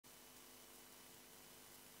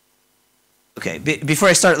Okay, before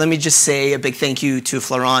I start, let me just say a big thank you to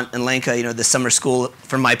Florent and Lenka. You know, this summer school,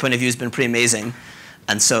 from my point of view, has been pretty amazing.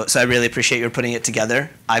 And so I really appreciate your putting it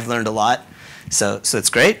together. I've learned a lot, so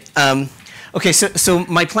it's great. Okay, so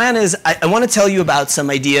my plan is I want to tell you about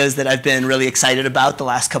some ideas that I've been really excited about the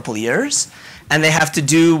last couple of years. And they have to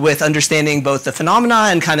do with understanding both the phenomena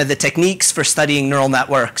and kind of the techniques for studying neural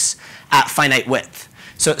networks at finite width.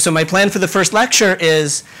 So my plan for the first lecture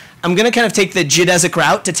is I'm going to kind of take the geodesic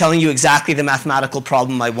route to telling you exactly the mathematical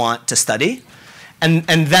problem I want to study. And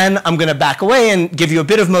then I'm going to back away and give you a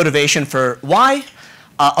bit of motivation for why.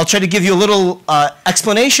 I'll try to give you a little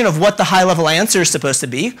explanation of what the high-level answer is supposed to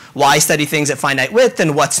be, why study things at finite width,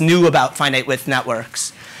 and what's new about finite width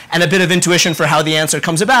networks, and a bit of intuition for how the answer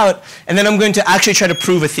comes about. And then I'm going to actually try to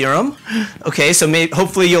prove a theorem. Okay, so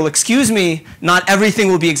hopefully you'll excuse me. Not everything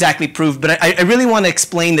will be exactly proved, but I really want to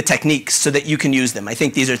explain the techniques so that you can use them. I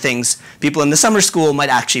think these are things people in the summer school might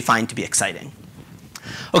actually find to be exciting.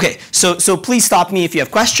 Okay, so please stop me if you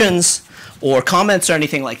have questions or comments or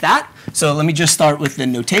anything like that. So let me just start with the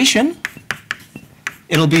notation.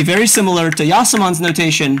 It'll be very similar to Yaseman's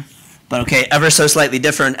notation, but okay, ever so slightly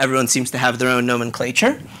different. Everyone seems to have their own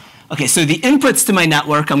nomenclature. Okay, so the inputs to my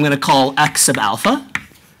network I'm going to call x sub alpha.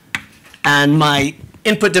 And my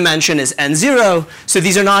input dimension is n0. So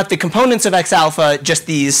these are not the components of x alpha, just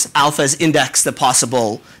these alphas index the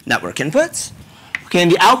possible network inputs. Okay, in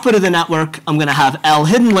the output of the network, I'm going to have L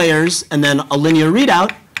hidden layers and then a linear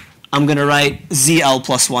readout. I'm going to write ZL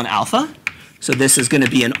plus 1 alpha. So this is going to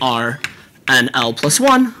be an R and L plus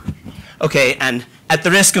 1. Okay, and at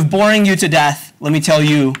the risk of boring you to death, let me tell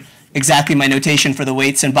you exactly my notation for the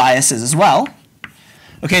weights and biases as well.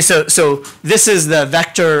 Okay, so this is the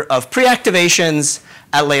vector of pre-activations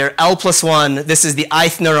at layer L plus 1. This is the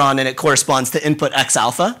ith neuron, and it corresponds to input x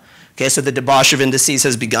alpha. Okay, so the debauch of indices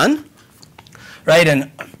has begun. Right, and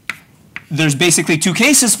there's basically two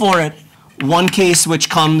cases for it. One case which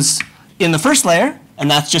comes in the first layer, and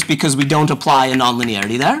that's just because we don't apply a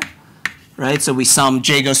nonlinearity there. Right, so we sum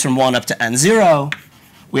j goes from 1 up to n0.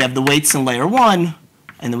 We have the weights in layer 1,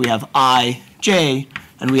 and then we have I, j,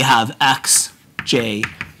 and we have x, j,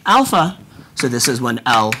 alpha. So this is when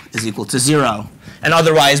L is equal to 0. And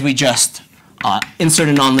otherwise, we just insert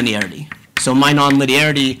a nonlinearity. So my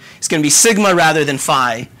nonlinearity is going to be sigma rather than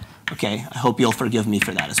phi. Okay, I hope you'll forgive me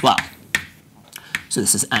for that as well. So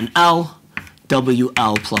this is NL,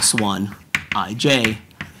 WL plus 1, IJ,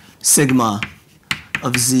 sigma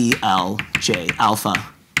of ZL, J alpha.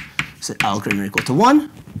 So L greater than or equal to 1.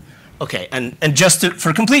 Okay, and just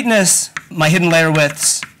for completeness, my hidden layer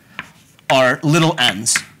widths are little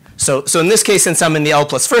n's. So in this case, since I'm in the L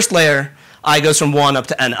plus first layer, I goes from 1 up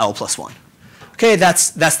to NL plus 1. Okay,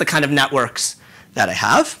 that's the kind of networks that I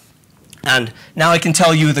have. And now I can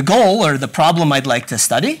tell you the goal or the problem I'd like to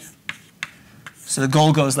study. So the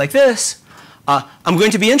goal goes like this. I'm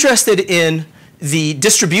going to be interested in the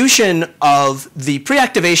distribution of the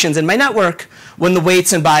pre-activations in my network when the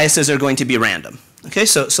weights and biases are going to be random. Okay,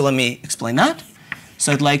 so let me explain that.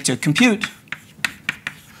 So I'd like to compute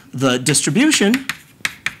the distribution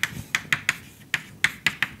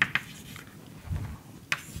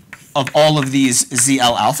of all of these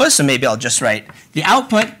ZL alpha. So maybe I'll just write the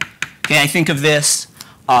output. Okay, I think of this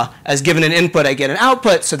as given an input, I get an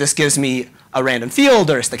output. So this gives me a random field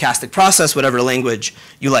or a stochastic process, whatever language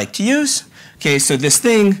you like to use. Okay, so this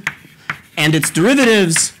thing and its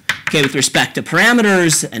derivatives, okay, with respect to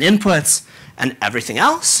parameters and inputs and everything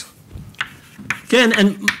else. Okay,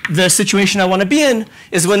 and the situation I want to be in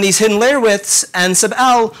is when these hidden layer widths n sub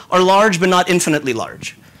L are large but not infinitely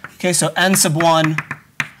large. Okay, so n sub 1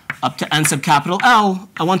 up to n sub capital L,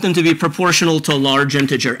 I want them to be proportional to a large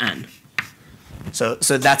integer n. So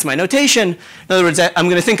that's my notation. In other words, I'm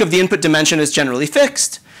going to think of the input dimension as generally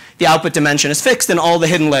fixed. The output dimension is fixed, and all the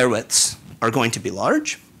hidden layer widths are going to be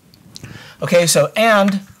large. Okay, so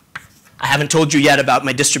and I haven't told you yet about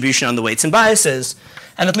my distribution on the weights and biases.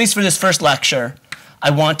 And at least for this first lecture, I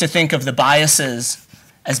want to think of the biases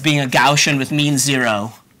as being a Gaussian with mean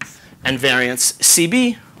 0 and variance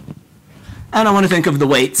CB. And I want to think of the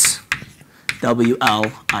weights,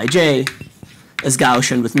 WL, IJ, as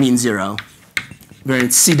Gaussian with mean 0,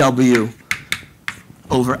 variance CW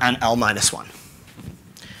over NL minus 1.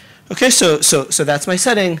 Okay, so that's my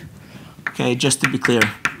setting. Okay, just to be clear,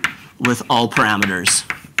 with all parameters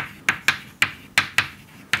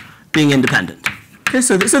being independent. Okay,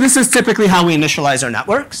 so this is typically how we initialize our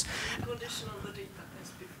networks.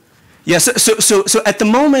 Yes, so at the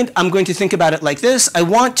moment, I'm going to think about it like this. I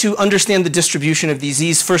want to understand the distribution of these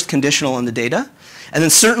Z's first conditional on the data. And then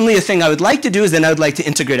certainly a thing I would like to do is then I would like to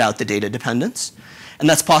integrate out the data dependence. And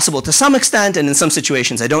that's possible to some extent, and in some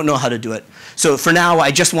situations I don't know how to do it. So for now,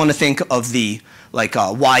 I just want to think of the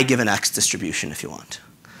y given x distribution, if you want,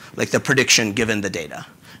 like the prediction given the data.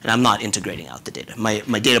 And I'm not integrating out the data.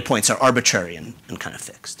 My data points are arbitrary and kind of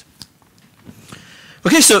fixed.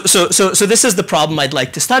 Okay, so this is the problem I'd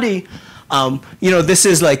like to study. This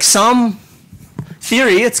is like some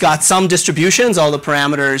theory. It's got some distributions. All the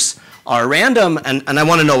parameters are random, and I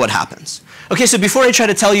want to know what happens. Okay, so before I try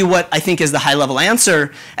to tell you what I think is the high-level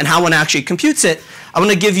answer and how one actually computes it, I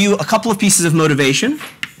want to give you a couple of pieces of motivation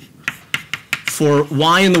for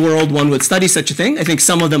why in the world one would study such a thing. I think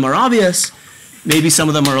some of them are obvious. Maybe some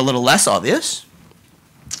of them are a little less obvious.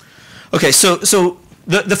 Okay, so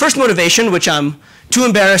the first motivation, which I'm too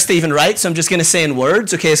embarrassed to even write, so I'm just going to say in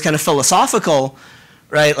words, okay, it's kind of philosophical,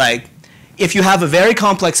 right? Like, if you have a very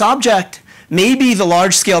complex object, maybe the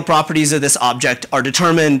large-scale properties of this object are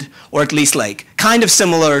determined, or at least like kind of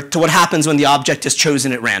similar to what happens when the object is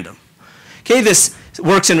chosen at random. Okay, this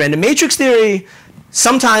works in random matrix theory.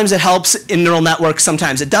 Sometimes it helps in neural networks,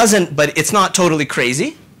 sometimes it doesn't, but it's not totally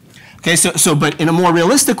crazy. Okay, but in a more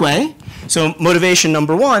realistic way, so motivation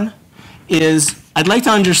number one is I'd like to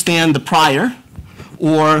understand the prior,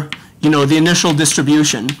 or the initial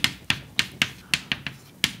distribution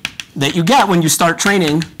that you get when you start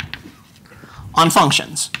training on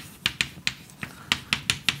functions.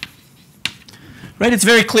 Right? It's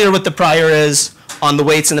very clear what the prior is on the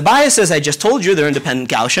weights and the biases. I just told you they're independent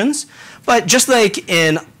Gaussians. But just like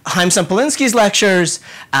in Heimsam-Polinsky's lectures,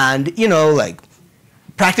 and like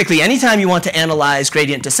practically any time you want to analyze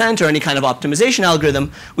gradient descent or any kind of optimization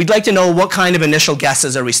algorithm, we'd like to know what kind of initial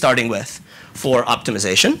guesses are we starting with for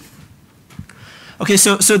optimization. Okay,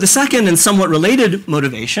 so the second and somewhat related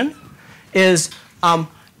motivation is,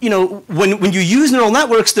 when you use neural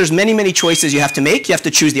networks, there's many choices you have to make. You have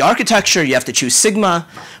to choose the architecture, you have to choose sigma,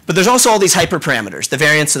 but there's also all these hyperparameters, the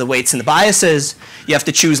variance of the weights and the biases. You have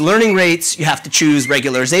to choose learning rates, you have to choose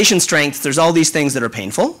regularization strengths. There's all these things that are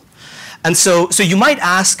painful. And so you might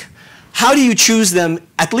ask, how do you choose them,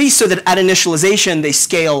 at least so that at initialization they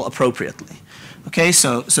scale appropriately? Okay,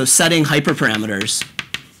 so setting hyperparameters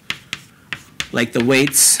like the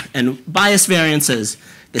weights and bias variances,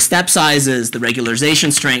 the step sizes, the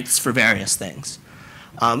regularization strengths for various things.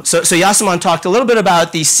 So Yaseman talked a little bit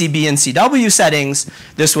about these CB and CW settings.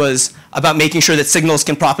 This was about making sure that signals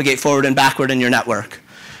can propagate forward and backward in your network.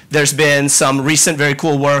 There's been some recent very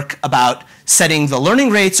cool work about setting the learning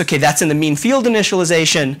rates. Okay, that's in the mean field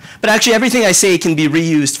initialization. But actually, everything I say can be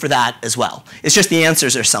reused for that as well. It's just the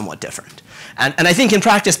answers are somewhat different. And I think in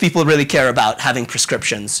practice, people really care about having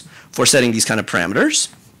prescriptions for setting these kind of parameters.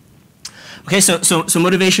 Okay, so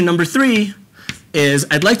motivation number three is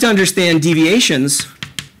I'd like to understand deviations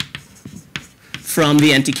from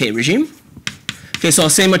the NTK regime. Okay, so I'll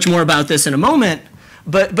say much more about this in a moment.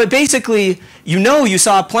 But basically, you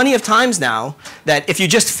saw plenty of times now that if you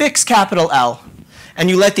just fix capital L and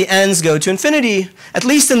you let the n's go to infinity, at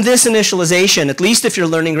least in this initialization, at least if your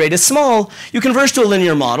learning rate is small, you converge to a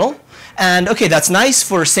linear model. And okay, that's nice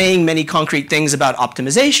for saying many concrete things about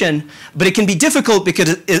optimization, but it can be difficult because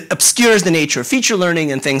it obscures the nature of feature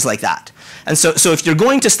learning and things like that. And so if you're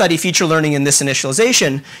going to study feature learning in this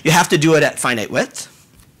initialization, you have to do it at finite width.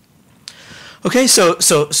 Okay, so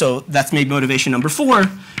that's maybe motivation number four.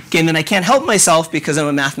 Okay, and then I can't help myself because I'm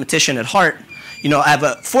a mathematician at heart. I have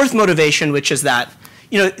a fourth motivation, which is that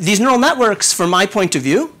these neural networks, from my point of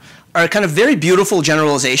view, are kind of very beautiful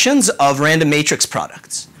generalizations of random matrix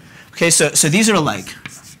products. Okay, so these are like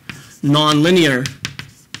nonlinear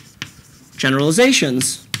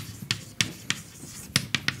generalizations.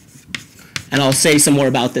 And I'll say some more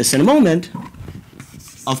about this in a moment,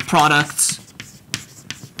 of products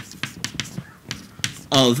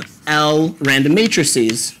of L random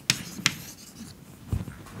matrices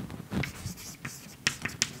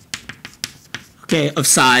of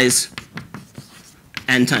size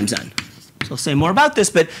n times n. So I'll say more about this,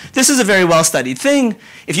 but this is a very well-studied thing.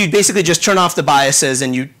 If you basically just turn off the biases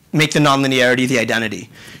and you make the nonlinearity the identity,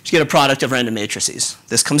 you get a product of random matrices.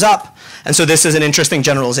 This comes up, and so this is an interesting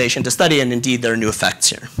generalization to study, and indeed there are new effects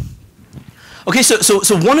here. Okay,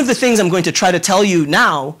 so one of the things I'm going to try to tell you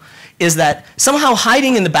now is that somehow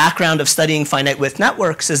hiding in the background of studying finite width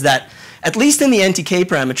networks is that, at least in the NTK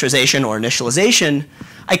parameterization or initialization,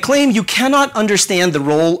 I claim you cannot understand the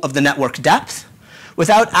role of the network depth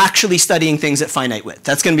without actually studying things at finite width.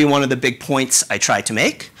 That's going to be one of the big points I try to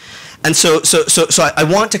make. And so I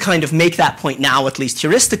want to kind of make that point now, at least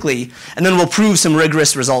heuristically, and then we'll prove some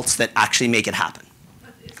rigorous results that actually make it happen.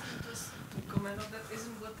 But just to comment on that,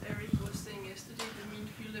 isn't what Eric was saying yesterday, the mean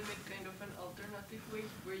field limit kind of an alternative way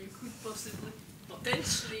where you could possibly,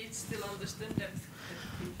 potentially still understand depth at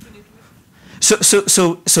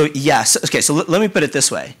So yes. Okay. So let me put it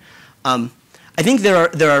this way. I think there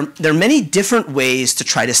are many different ways to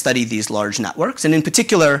try to study these large networks, and in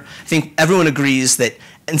particular, I think everyone agrees that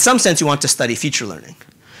in some sense you want to study feature learning.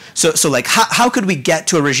 So like how could we get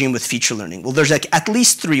to a regime with feature learning? Well, there's like at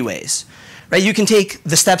least 3 ways, right? You can take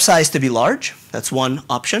the step size to be large. That's one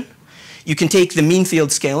option. You can take the mean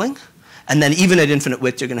field scaling, and then even at infinite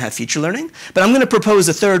width, you're going to have feature learning. But I'm going to propose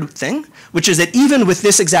a third thing, which is that even with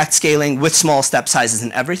this exact scaling, with small step sizes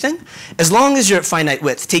and everything, as long as you're at finite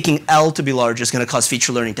width, taking L to be large is going to cause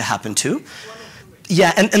feature learning to happen too.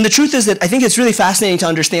 Yeah, and the truth is that I think it's really fascinating to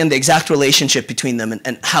understand the exact relationship between them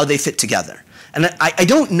and how they fit together. And I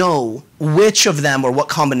don't know which of them or what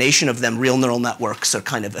combination of them real neural networks are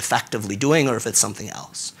kind of effectively doing, or if it's something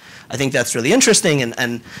else. I think that's really interesting,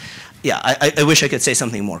 and yeah, I wish I could say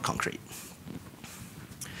something more concrete.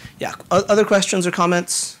 Yeah, other questions or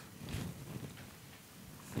comments?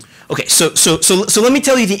 Okay, so let me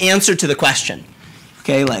tell you the answer to the question.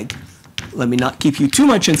 Okay, like, let me not keep you too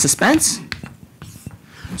much in suspense.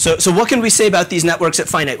 So what can we say about these networks at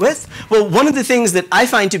finite width? Well, one of the things that I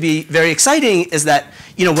find to be very exciting is that,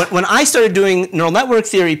 you know, when I started doing neural network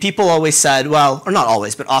theory, people always said, well, or not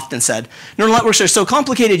always, but often said, neural networks are so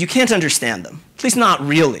complicated you can't understand them. At least not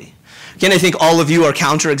really. Again, I think all of you are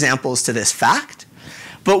counterexamples to this fact.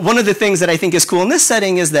 But one of the things that I think is cool in this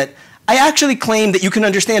setting is that I actually claim that you can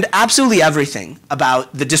understand absolutely everything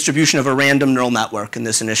about the distribution of a random neural network in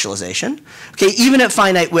this initialization. Okay, even at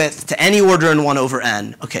finite width to any order in 1 over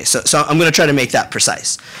n. Okay, so I'm going to try to make that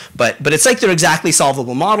precise. But it's like they're exactly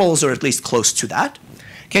solvable models, or at least close to that.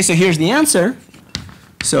 Okay, so here's the answer.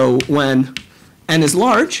 So when n is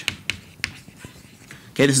large,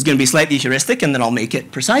 okay, this is going to be slightly heuristic, and then I'll make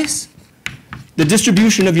it precise. The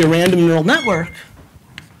distribution of your random neural network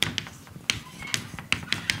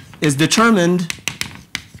is determined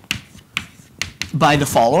by the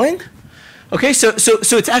following. Okay, so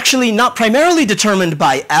it's actually not primarily determined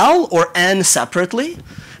by L or N separately,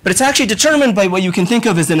 but it's actually determined by what you can think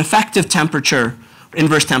of as an effective temperature,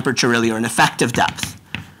 inverse temperature really, or an effective depth.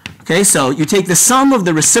 Okay, so you take the sum of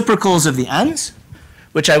the reciprocals of the N's,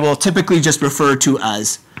 which I will typically just refer to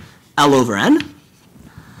as L over N.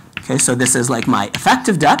 Okay, so this is like my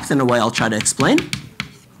effective depth in a way I'll try to explain.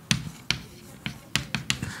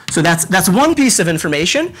 So that's one piece of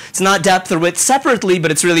information. It's not depth or width separately,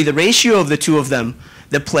 but it's really the ratio of the two of them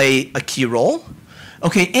that play a key role.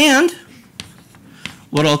 Okay, and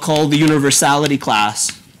what I'll call the universality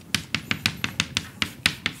class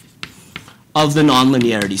of the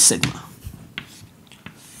nonlinearity sigma.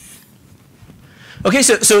 Okay,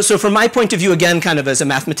 so from my point of view, again, kind of as a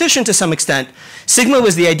mathematician to some extent, sigma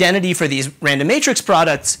was the identity for these random matrix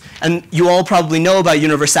products, and you all probably know about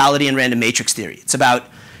universality in random matrix theory. It's about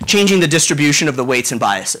changing the distribution of the weights and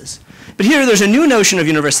biases. But here there's a new notion of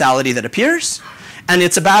universality that appears, and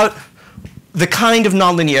it's about the kind of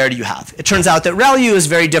nonlinearity you have. It turns out that ReLU is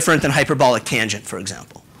very different than hyperbolic tangent, for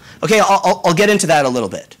example. Okay, I'll get into that a little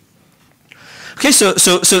bit. Okay, so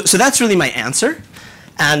that's really my answer.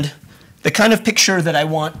 And the kind of picture that I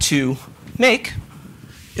want to make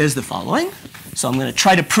is the following. So I'm going to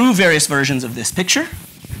try to prove various versions of this picture.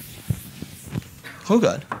 Oh,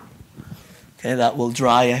 God. Okay, that will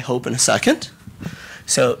dry, I hope, in a second.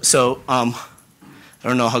 So I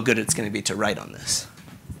don't know how good it's going to be to write on this.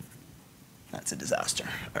 That's a disaster.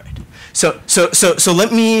 All right. So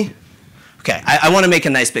let me. Okay, I want to make a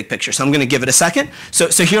nice big picture, so I'm going to give it a second. So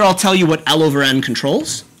here I'll tell you what L over N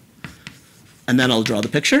controls, and then I'll draw the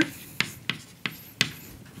picture.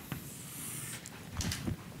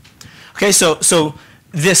 Okay, so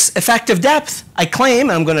this effective depth, I claim,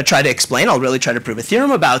 and I'm going to try to explain, I'll really try to prove a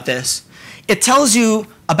theorem about this. It tells you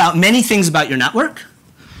about many things about your network.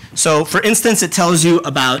 So for instance, it tells you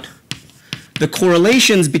about the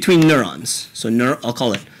correlations between neurons. So I'll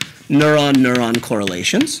call it neuron-neuron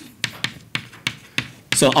correlations.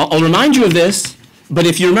 So I'll remind you of this, but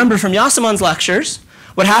if you remember from Yaseman's lectures,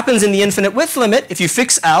 what happens in the infinite width limit, if you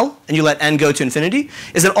fix L and you let N go to infinity,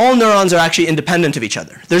 is that all neurons are actually independent of each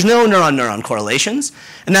other. There's no neuron-neuron correlations,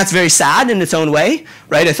 and that's very sad in its own way,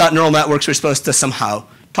 right? I thought neural networks were supposed to somehow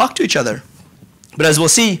talk to each other. But as we'll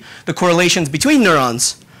see, the correlations between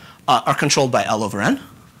neurons are controlled by L over N.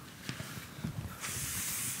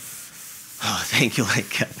 Oh, thank you,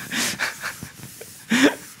 Lenka.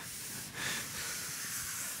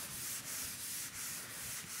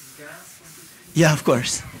 Yeah, of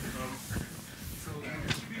course. So the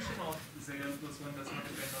distribution of Z L plus 1 does not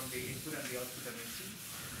depend on the input and the output dimension?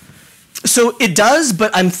 So it does,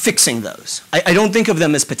 but I'm fixing those. I don't think of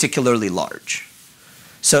them as particularly large.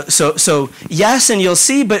 So yes, and you'll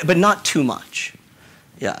see, but not too much.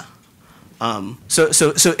 Yeah. So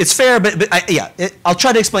it's fair, but I'll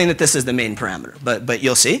try to explain that this is the main parameter, but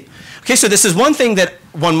you'll see. Okay, so this is one thing that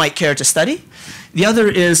one might care to study. The other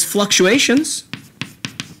is fluctuations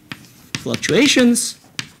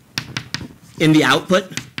in the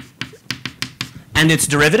output and its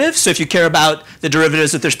derivatives. So if you care about the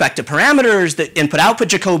derivatives with respect to parameters, the input-output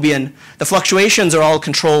Jacobian, the fluctuations are all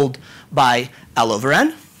controlled by L over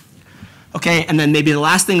n. Okay, and then maybe the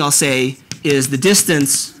last thing I'll say is the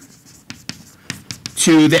distance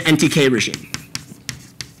to the NTK regime.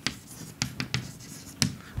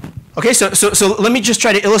 Okay, so let me just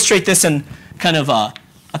try to illustrate this in kind of a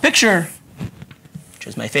picture, which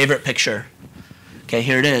is my favorite picture. Okay,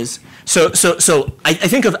 here it is. So I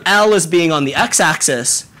think of L as being on the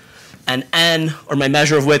x-axis and n, or my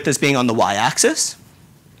measure of width, as being on the y-axis.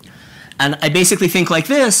 And I basically think like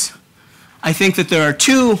this. I think that there are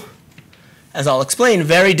two, as I'll explain,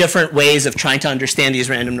 very different ways of trying to understand these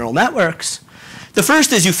random neural networks. The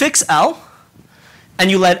first is you fix L, and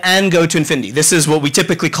you let n go to infinity. This is what we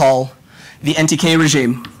typically call the NTK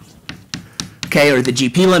regime, okay, or the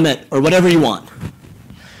GP limit, or whatever you want.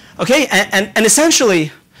 Okay, and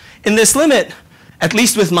essentially, in this limit, at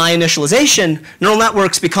least with my initialization, neural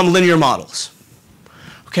networks become linear models.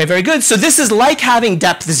 Okay, very good. So this is like having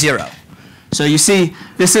depth 0. So you see,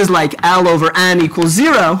 this is like L over n equals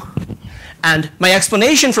 0. And my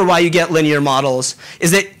explanation for why you get linear models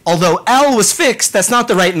is that although L was fixed, that's not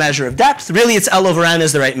the right measure of depth. Really, it's L over n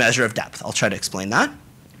is the right measure of depth. I'll try to explain that.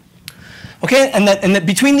 Okay, and that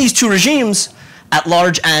between these two regimes, at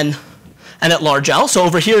large n and at large L, so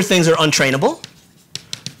over here things are untrainable.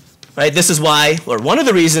 Right? This is why, or one of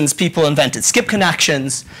the reasons people invented skip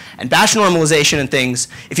connections and batch normalization and things.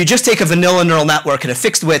 If you just take a vanilla neural network at a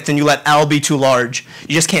fixed width and you let L be too large,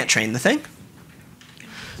 you just can't train the thing.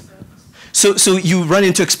 So you run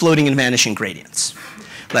into exploding and vanishing gradients,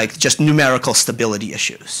 like just numerical stability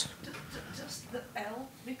issues. Just the L,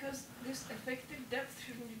 because this effective depth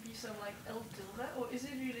shouldn't be some like L tilde, or is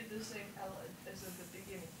it really the same L as at the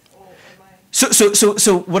beginning? Or am I?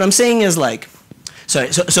 So what I'm saying is like,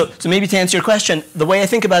 sorry, so maybe to answer your question, the way I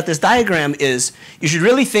think about this diagram is you should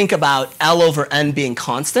really think about L over n being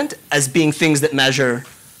constant as being things that measure,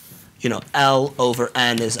 L over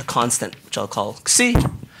n is a constant, which I'll call C.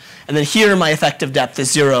 And then here my effective depth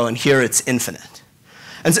is 0, and here it's infinite.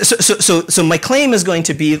 And so my claim is going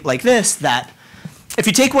to be like this, that if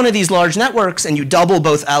you take one of these large networks and you double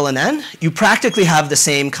both L and N, you practically have the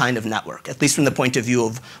same kind of network, at least from the point of view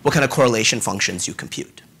of what kind of correlation functions you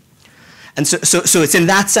compute. And so it's in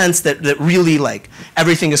that sense that really like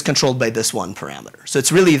everything is controlled by this one parameter. So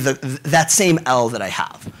it's really that same L that I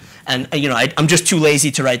have. And I'm just too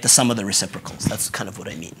lazy to write the sum of the reciprocals. That's kind of what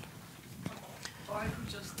I mean.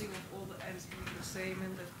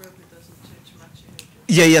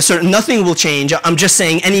 Yeah, so nothing will change. I'm just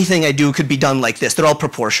saying anything I do could be done like this. They're all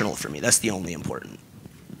proportional for me. That's the only important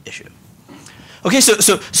issue. Okay,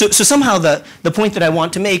 so somehow the point that I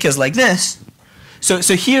want to make is like this. So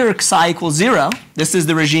here psi equals 0. This is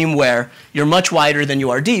the regime where you're much wider than you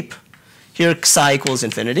are deep. Here psi equals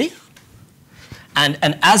infinity. And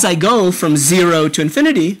as I go from 0 to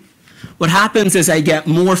infinity, what happens is I get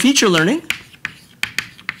more feature learning.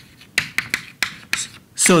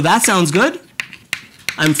 So that sounds good.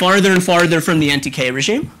 I'm farther and farther from the NTK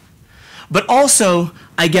regime. But also,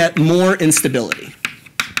 I get more instability.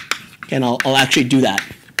 And I'll actually do that.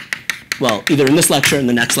 Well, either in this lecture or in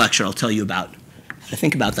the next lecture, I'll tell you about how to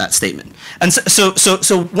think about that statement. And so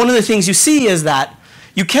one of the things you see is that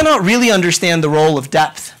you cannot really understand the role of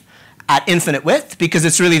depth at infinite width because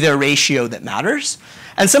it's really their ratio that matters.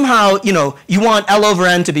 And somehow, you want L over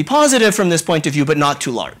n to be positive from this point of view, but not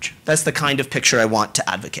too large. That's the kind of picture I want to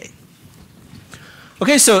advocate.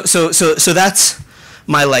 Okay, so that's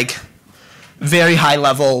my like very high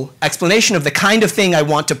level explanation of the kind of thing I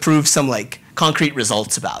want to prove some like concrete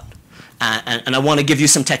results about. And I want to give you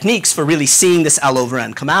some techniques for really seeing this L over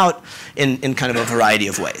n come out in kind of a variety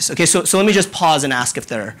of ways. Okay, so let me just pause and ask if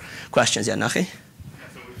there are questions. Yeah, Nachi? Yeah,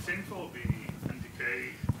 so we've seen for the NTK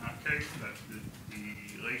case that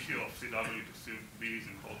the ratio of CW to CB is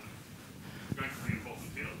important. It's going to be important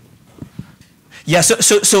here. Yeah,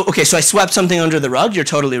 okay, so I swept something under the rug. You're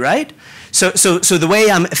totally right. So the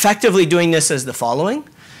way I'm effectively doing this is the following.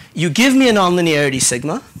 You give me a nonlinearity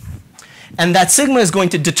sigma, and that sigma is going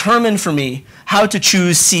to determine for me how to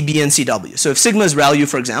choose CB and CW. So if sigma is ReLU,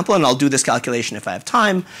 for example, and I'll do this calculation if I have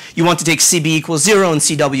time, you want to take CB equals 0 and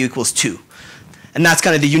CW equals 2. And that's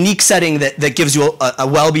kind of the unique setting that gives you a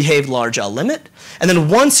well-behaved large L limit. And then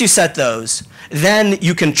once you set those, then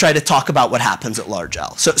you can try to talk about what happens at large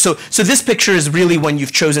L. So this picture is really when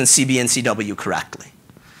you've chosen CB and CW correctly.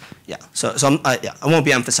 Yeah. So yeah, I won't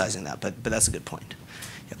be emphasizing that, but that's a good point.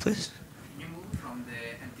 Yeah, please. Can you move from the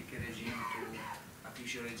NTK regime to a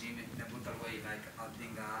future regime in a brutal way, like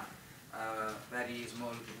adding a very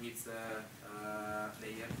small width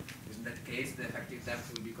layer? In that case, the effective depth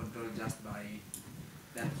will be controlled just by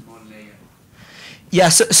that small layer. Yeah,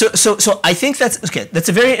 so I think that's, okay, that's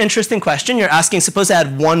a very interesting question. You're asking, suppose I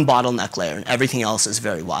had one bottleneck layer and everything else is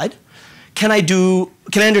very wide. Can I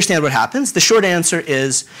understand what happens? The short answer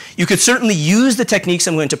is you could certainly use the techniques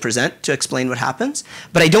I'm going to present to explain what happens,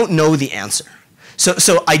 but I don't know the answer.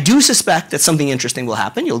 So I do suspect that something interesting will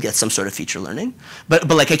happen. You'll get some sort of feature learning, but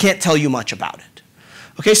like I can't tell you much about it.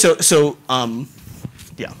 Okay,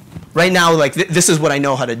 yeah. Right now, like this is what I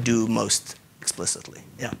know how to do most explicitly.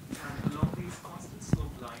 Yeah. Along these constant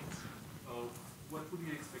slope lines, what would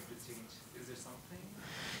you expect to change? Is there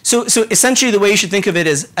something? So essentially the way you should think of it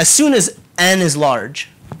is as soon as n is large,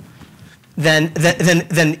 then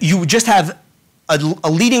you just have a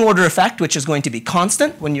leading order effect which is going to be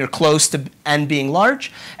constant when you're close to n being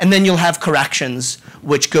large, and then you'll have corrections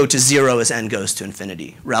which go to 0 as n goes to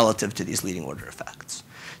infinity relative to these leading order effects.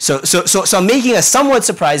 So I'm making a somewhat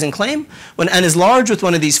surprising claim. When n is large with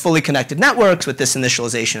one of these fully connected networks with this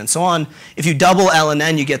initialization and so on, if you double L and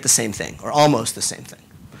n, you get the same thing, or almost the same thing.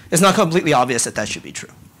 It's not completely obvious that that should be true.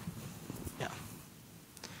 Yeah.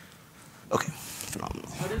 Okay, phenomenal.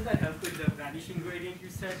 How does that help with the vanishing gradient you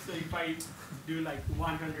said? So if I do like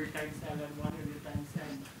 100 times L and 100 times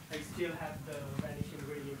n, I still have the vanishing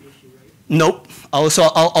gradient issue, right? Nope.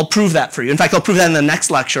 I'll prove that for you. In fact, I'll prove that in the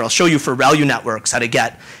next lecture. I'll show you for ReLU networks how to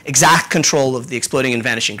get exact control of the exploding and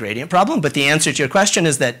vanishing gradient problem. But the answer to your question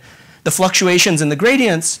is that the fluctuations in the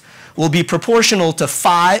gradients will be proportional to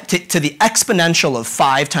the exponential of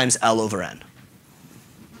 5 times L over n.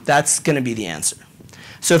 That's going to be the answer.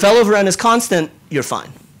 So if L over n is constant, you're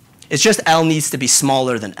fine. It's just L needs to be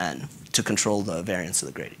smaller than n to control the variance of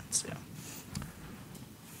the gradients. Yeah.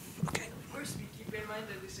 Okay. First, we keep in mind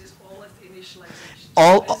that this is all at initialization.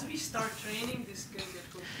 All, as we start training, this can get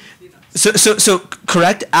completely nuts. So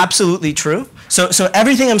correct, absolutely true. So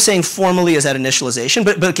everything I'm saying formally is at initialization,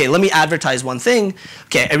 but okay, let me advertise one thing.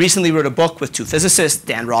 Okay, I recently wrote a book with 2 physicists,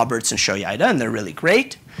 Dan Roberts and Shoyaida, and they're really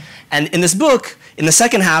great. And in this book, in the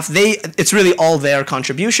second half, it's really all their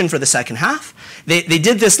contribution for the second half. They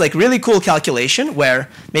did this like really cool calculation where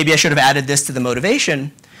maybe I should have added this to the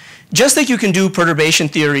motivation. Just like you can do perturbation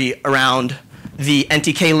theory around the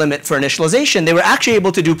NTK limit for initialization, they were actually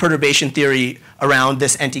able to do perturbation theory around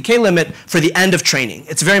this NTK limit for the end of training.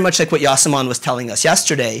 It's very much like what Yaseman was telling us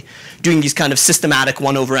yesterday, doing these kind of systematic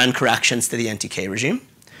 1 over n corrections to the NTK regime.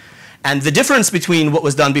 And the difference between what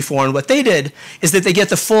was done before and what they did is that they get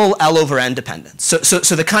the full L over n dependence.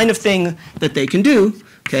 So the kind of thing that they can do,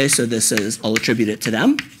 okay, so this is, I'll attribute it to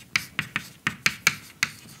them,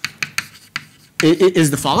 is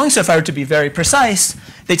the following. So if I were to be very precise,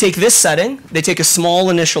 they take this setting, they take a small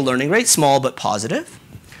initial learning rate, small but positive,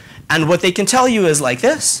 and what they can tell you is like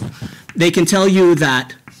this. They can tell you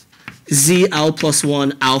that ZL plus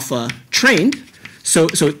 1 alpha trained. So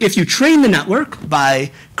if you train the network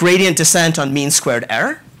by gradient descent on mean squared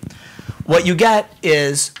error, what you get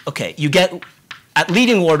is, okay, you get at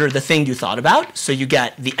leading order the thing you thought about, so you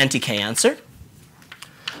get the NTK answer,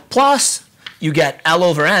 plus you get L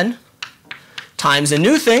over n times a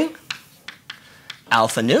new thing,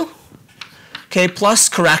 alpha nu, okay, plus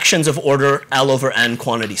corrections of order L over n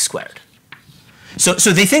quantity squared. So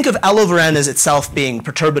they think of L over n as itself being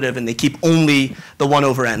perturbative, and they keep only the 1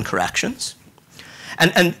 over n corrections.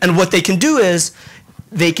 And what they can do is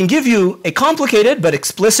they can give you a complicated but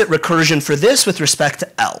explicit recursion for this with respect to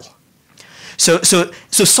L. So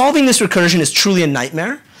solving this recursion is truly a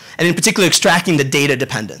nightmare, and in particular extracting the data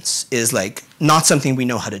dependence is like not something we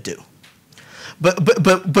know how to do.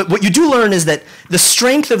 But what you do learn is that the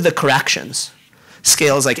strength of the corrections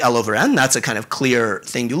scales like L over n. That's a kind of clear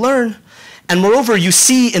thing you learn. And moreover, you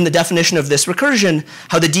see in the definition of this recursion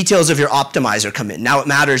how the details of your optimizer come in. Now it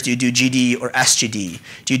matters, do you do GD or SGD?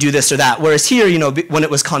 Do you do this or that? Whereas here, you know, when it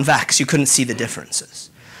was convex, you couldn't see the differences.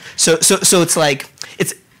 So it's like,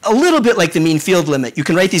 it's a little bit like the mean field limit. You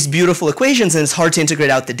can write these beautiful equations and it's hard to integrate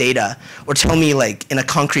out the data or tell me like in a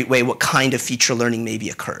concrete way what kind of feature learning maybe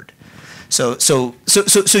occurred. So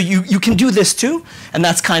you can do this too, and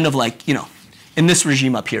that's kind of like, you know, in this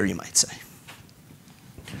regime up here, you might say,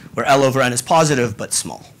 where L over n is positive but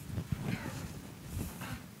small.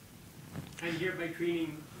 And here by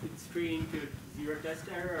training, it's training to 0 test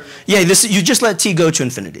error? Or like yeah, you just let t go to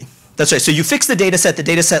infinity. That's right. So you fix the data set. The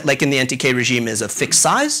data set, like in the NTK regime, is a fixed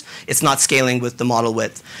size. It's not scaling with the model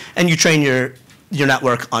width. And you train your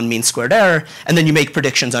network on mean squared error, and then you make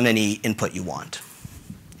predictions on any input you want.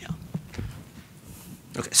 Yeah.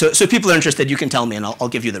 Okay, so if people are interested, you can tell me, and I'll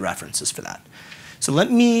give you the references for that. So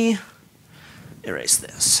let me erase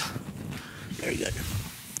this. Very good.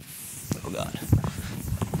 Oh, God.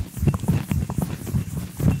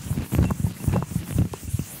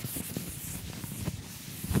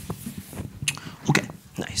 Okay,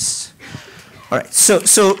 nice. All right, so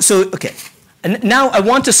okay. And now I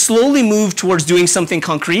want to slowly move towards doing something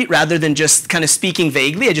concrete rather than just kind of speaking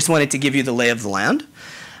vaguely. I just wanted to give you the lay of the land.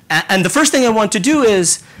 And the first thing I want to do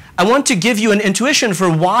is I want to give you an intuition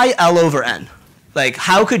for why L over N. Like,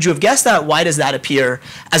 how could you have guessed that? Why does that appear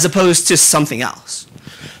as opposed to something else?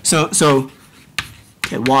 So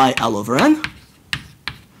okay, why L over N?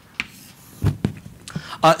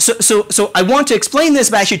 So I want to explain this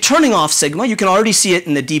by actually turning off sigma. You can already see it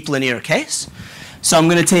in the deep linear case. So I'm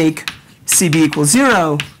going to take CB equals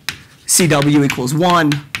 0, CW equals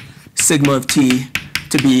 1, sigma of t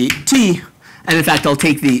to be t. And in fact, I'll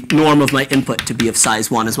take the norm of my input to be of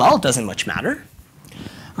size 1 as well. It doesn't much matter.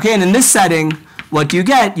 Okay, and in this setting, what do you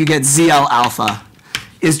get? You get ZL alpha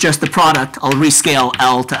is just the product. I'll rescale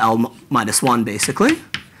L to L minus 1, basically.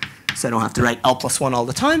 So I don't have to write L plus 1 all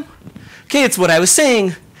the time. Okay, it's what I was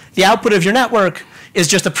saying. The output of your network is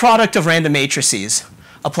just a product of random matrices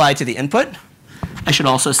applied to the input. I should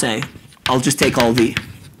also say, I'll just take all the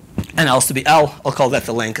NLs to be L. I'll call that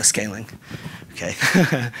the Lanka scaling. Okay.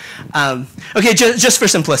 Okay, just for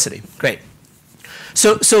simplicity. Great.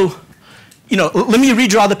 So let me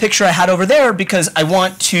redraw the picture I had over there because I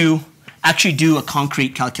want to actually do a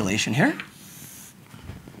concrete calculation here,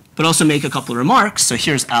 but also make a couple of remarks. So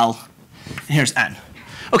here's L, and here's N.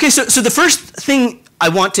 Okay, so the first thing I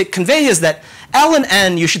want to convey is that L and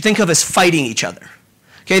N you should think of as fighting each other.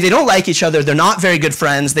 Okay, they don't like each other. They're not very good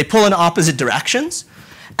friends. They pull in opposite directions.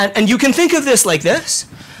 And you can think of this like this.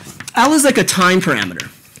 L is like a time parameter.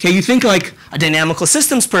 Okay, you think like a dynamical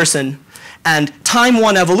systems person, and time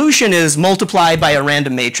 1 evolution is multiplied by a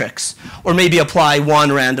random matrix, or maybe apply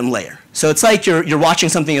 1 random layer. So it's like you're watching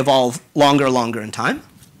something evolve longer in time.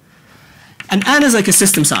 And N is like a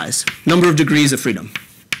system size, number of degrees of freedom.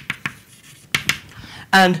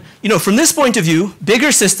 And from this point of view,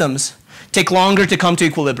 bigger systems take longer to come to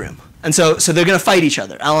equilibrium. And so they're going to fight each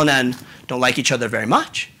other. L and N don't like each other very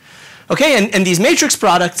much. Okay, and these matrix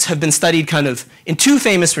products have been studied kind of in 2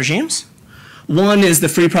 famous regimes. One is the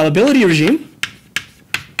free probability regime,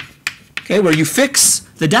 okay, where you fix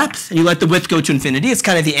the depth and you let the width go to infinity. It's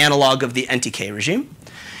kind of the analog of the NTK regime.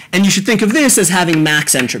 And you should think of this as having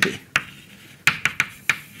max entropy.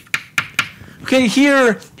 Okay,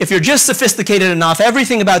 here, if you're just sophisticated enough,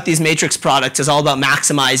 everything about these matrix products is all about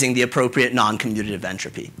maximizing the appropriate non-commutative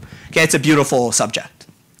entropy. Okay, it's a beautiful subject.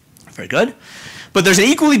 Very good. But there's an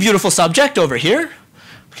equally beautiful subject over here.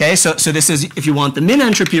 Okay, so this is, if you want, the min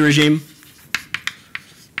entropy regime.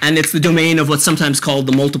 And it's the domain of what's sometimes called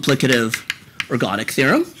the multiplicative ergodic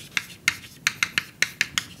theorem.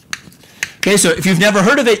 Okay, so if you've never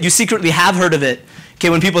heard of it, you secretly have heard of it. Okay,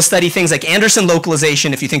 when people study things like Anderson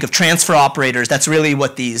localization, if you think of transfer operators, that's really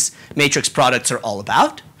what these matrix products are all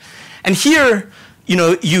about. And here,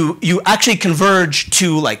 you actually converge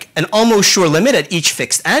to like an almost sure limit at each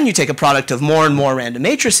fixed n. You take a product of more and more random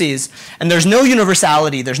matrices, and there's no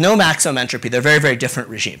universality, there's no maximum entropy. They're very, very different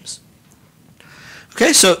regimes.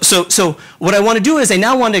 Okay, so what I want to do is I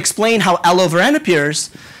now want to explain how L over N appears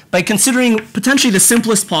by considering potentially the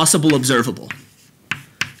simplest possible observable.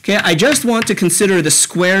 Okay, I just want to consider the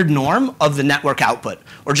squared norm of the network output,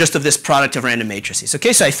 or just of this product of random matrices.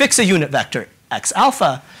 Okay, so I fix a unit vector x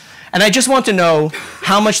alpha, and I just want to know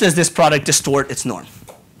how much does this product distort its norm.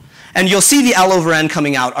 And you'll see the L over N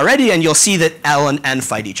coming out already, and you'll see that L and N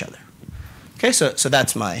fight each other. Okay, so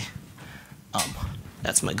that's my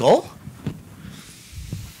goal.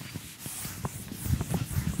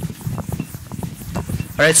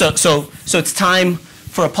 All right, so it's time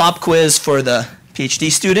for a pop quiz for the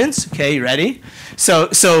PhD students. Okay, you ready? So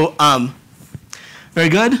very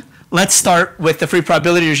good. Let's start with the free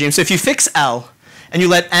probability regime. So if you fix L and you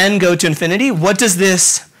let N go to infinity, what does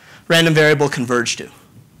this random variable converge to?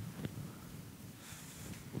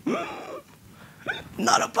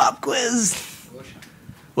 Not a pop quiz.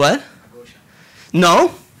 What?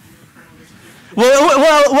 No?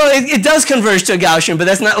 Well, it does converge to a Gaussian, but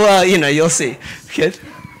that's not, well, you'll see. Good.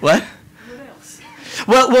 What? What else?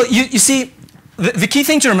 Well, you see, the key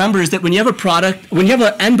thing to remember is that when you have a product, when you have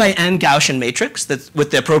an n by n Gaussian matrix that's with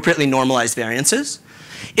the appropriately normalized variances,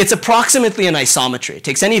 it's approximately an isometry. It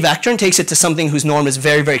takes any vector and takes it to something whose norm is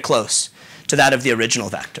very, very close to that of the original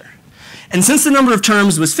vector. And since the number of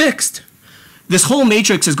terms was fixed, this whole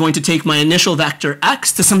matrix is going to take my initial vector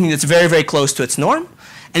x to something that's very, very close to its norm.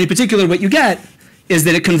 And in particular, what you get is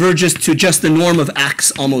that it converges to just the norm of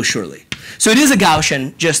x almost surely. So it is a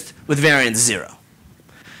Gaussian, just with variance 0.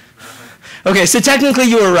 Okay, so technically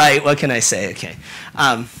you were right. What can I say? Okay.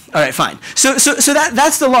 All right, fine. So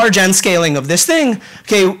that's the large n scaling of this thing.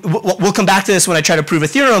 Okay, we'll come back to this when I try to prove a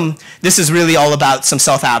theorem. This is really all about some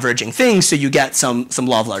self-averaging things, so you get some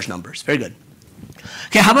law of large numbers. Very good.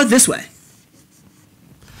 Okay, how about this way?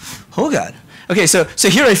 Oh, God. Okay, so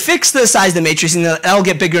here I fix the size of the matrix, and L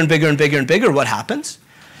get bigger and bigger and bigger and bigger. What happens?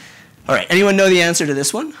 All right, anyone know the answer to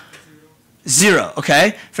this one? 0.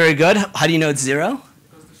 Okay, very good. How do you know it's 0?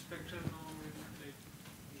 Because the spectral norm is like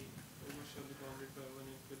the overshow the boundary curve and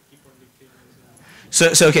it will keep on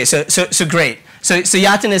decaying. So great. So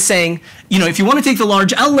Yatin is saying, you know, if you want to take the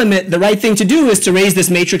large L limit, the right thing to do is to raise this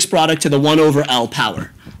matrix product to the 1 over L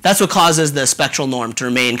power. That's what causes the spectral norm to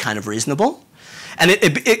remain kind of reasonable. And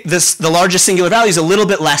the largest singular value is a little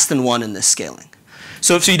bit less than 1 in this scaling.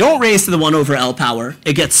 So if you don't raise to the 1 over L power,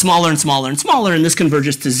 it gets smaller and smaller and smaller, and this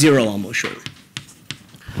converges to 0 almost surely.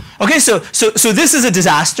 Okay, so this is a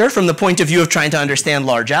disaster from the point of view of trying to understand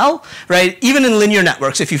large L, right? Even in linear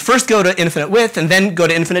networks, if you first go to infinite width and then go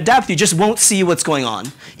to infinite depth, you just won't see what's going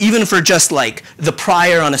on, even for just like the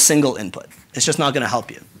prior on a single input. It's just not going to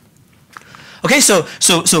help you. Okay, so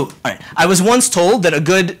all right. I was once told that a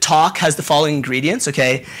good talk has the following ingredients,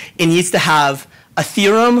 okay? It needs to have a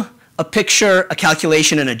theorem, a picture, a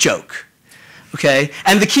calculation, and a joke, okay?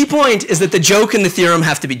 And the key point is that the joke and the theorem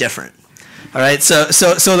have to be different. All right, so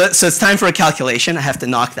it's time for a calculation. I have to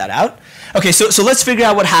knock that out. Okay, so let's figure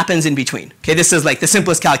out what happens in between. Okay, this is like the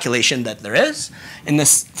simplest calculation that there is, in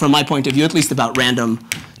this, from my point of view, at least about random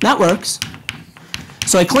networks.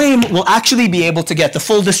 So I claim we'll actually be able to get the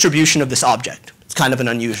full distribution of this object. It's kind of an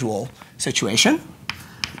unusual situation.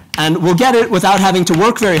 And we'll get it without having to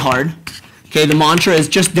work very hard. Okay, the mantra is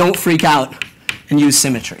just don't freak out and use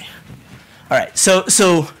symmetry. All right, so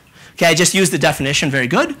okay, I just used the definition, very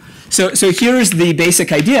good. So here's the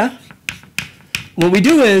basic idea. What we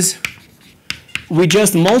do is we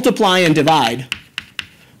just multiply and divide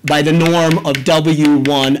by the norm of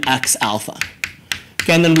W1 x alpha.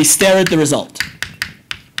 Okay, and then we stare at the result.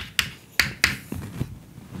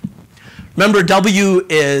 Remember, W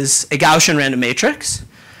is a Gaussian random matrix.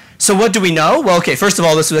 So what do we know? Well, okay, first of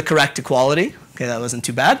all, this was a correct equality. Okay, that wasn't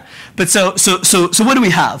too bad. But so what do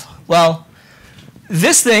we have? Well,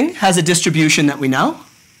 this thing has a distribution that we know,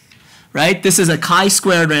 right? This is a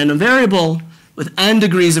chi-squared random variable with n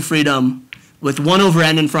degrees of freedom with 1 over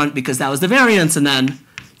n in front because that was the variance, and then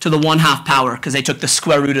to the 1/2 power because they took the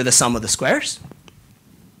square root of the sum of the squares.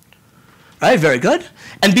 Right, very good.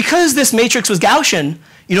 And because this matrix was Gaussian,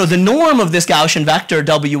 you know, the norm of this Gaussian vector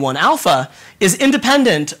W1 alpha is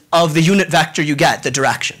independent of the unit vector you get, the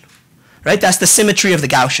direction. Right? That's the symmetry of the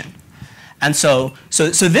Gaussian. And so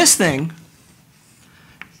this thing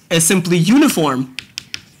is simply uniform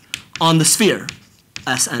on the sphere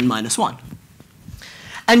Sn minus 1.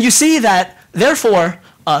 And you see that, therefore,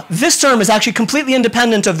 this term is actually completely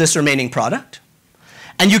independent of this remaining product.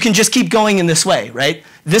 And you can just keep going in this way, right?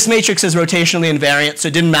 This matrix is rotationally invariant, so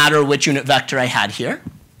it didn't matter which unit vector I had here.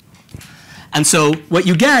 And so what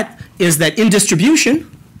you get is that in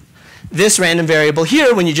distribution, this random variable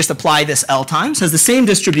here, when you just apply this L times, has the same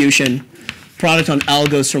distribution. Product on L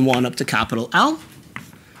goes from 1 up to capital L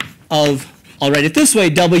of, I'll write it this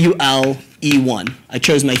way, WLE1. I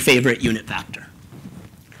chose my favorite unit vector.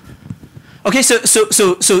 Okay, so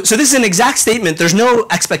this is an exact statement. There's no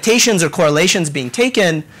expectations or correlations being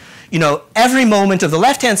taken. You know, every moment of the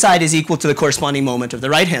left-hand side is equal to the corresponding moment of the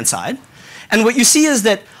right-hand side. And what you see is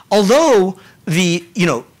that although the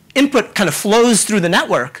input kind of flows through the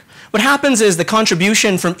network, what happens is the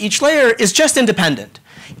contribution from each layer is just independent.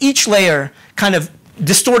 Each layer kind of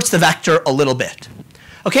distorts the vector a little bit.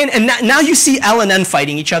 Okay, and now you see L and N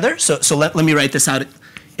fighting each other. So let me write this out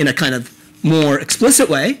in a kind of more explicit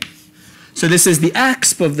way. So this is the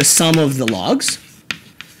exp of the sum of the logs.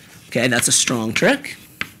 Okay, that's a strong trick.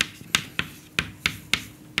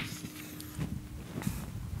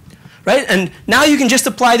 Right, and now you can just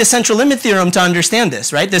apply the central limit theorem to understand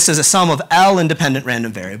this, right? This is a sum of L independent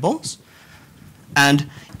random variables. And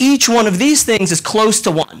each one of these things is close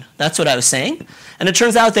to 1. That's what I was saying. And it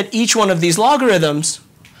turns out that each one of these logarithms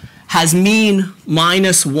has mean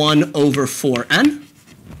minus 1 over 4n.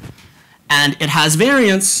 And it has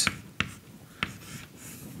variance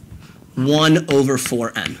 1 over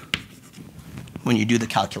 4n when you do the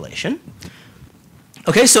calculation.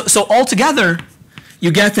 Okay, so altogether,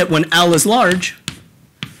 you get that when L is large,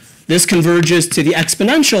 this converges to the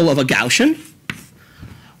exponential of a Gaussian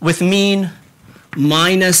with mean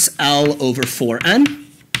minus L over 4n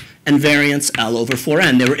and variance L over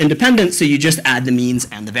 4n. They were independent, so you just add the means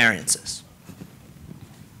and the variances.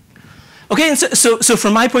 Okay, and so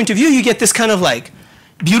from my point of view, you get this kind of like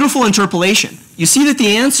beautiful interpolation. You see that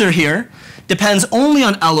the answer here depends only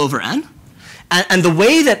on L over n. And the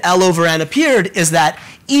way that L over n appeared is that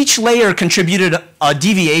each layer contributed a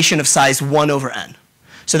deviation of size 1 over n.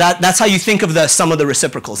 So that's how you think of the sum of the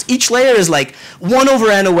reciprocals. Each layer is like 1 over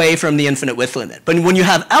n away from the infinite width limit. But when you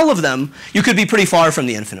have L of them, you could be pretty far from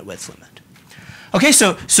the infinite width limit. Okay,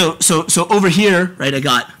 so over here, right, I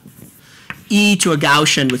got e to a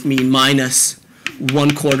Gaussian with mean minus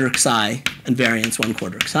 1/4 xi and variance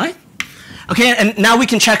 1/4 xi. Okay, and now we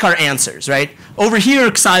can check our answers, right? Over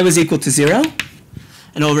here, xi was equal to 0.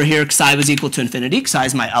 And over here, xi was equal to infinity. Xi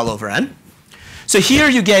is my L over n. So here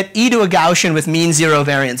you get e to a Gaussian with mean 0,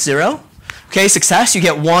 variance 0. Okay, success. You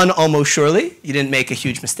get 1 almost surely. You didn't make a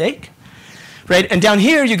huge mistake. Right? And down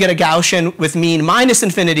here, you get a Gaussian with mean minus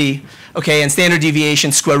infinity, okay, and standard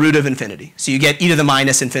deviation square root of infinity. So you get e to the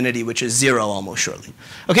minus infinity, which is 0 almost surely.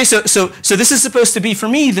 Okay, so this is supposed to be, for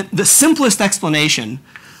me, the simplest explanation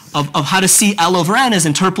of how to see L over n as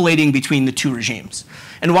interpolating between the two regimes,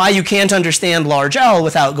 and why you can't understand large L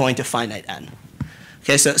without going to finite n.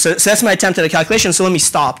 Okay, so that's my attempt at a calculation. So let me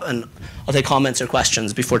stop, and I'll take comments or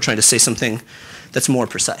questions before trying to say something that's more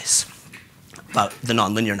precise about the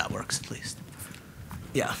nonlinear networks, at least.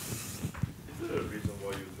 Yeah. Is there a reason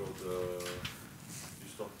why you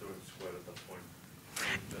stopped doing square at that point?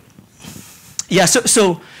 Yeah.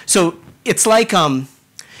 So it's like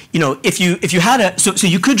you know, if you had a so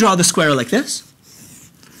you could draw the square like this.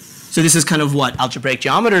 So this is kind of what algebraic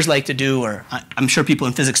geometers like to do, or I'm sure people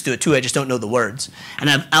in physics do it too. I just don't know the words. And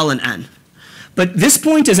I have L and n. But this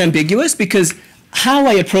point is ambiguous because how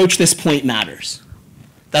I approach this point matters.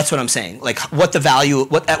 That's what I'm saying. Like what the value,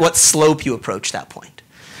 at what slope you approach that point.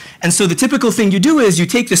 And so the typical thing you do is you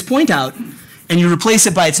take this point out and you replace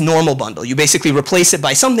it by its normal bundle. You basically replace it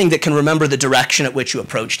by something that can remember the direction at which you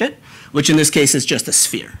approached it, which in this case is just a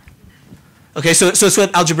sphere. Okay, so it's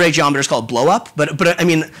what algebraic geometers call blow up, but I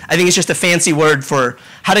mean, I think it's just a fancy word for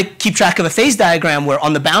how to keep track of a phase diagram where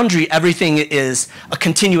on the boundary everything is a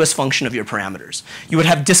continuous function of your parameters. You would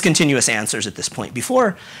have discontinuous answers at this point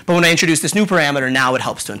before, but when I introduce this new parameter, now it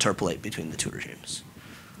helps to interpolate between the two regimes.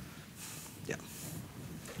 Yeah.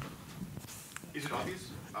 Is it obvious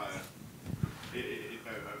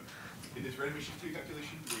in this random machine 2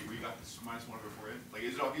 calculation where we got this minus 1 over 4n? Like,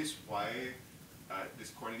 is it obvious why this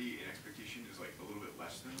quantity in expectation is like a little bit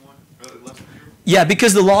less than 1, or less than 0? Yeah,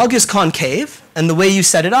 because the log is concave, and the way you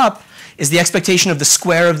set it up is the expectation of the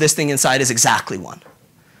square of this thing inside is exactly 1.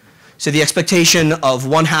 So the expectation of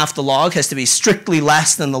 1/2 the log has to be strictly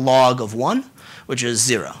less than the log of 1, which is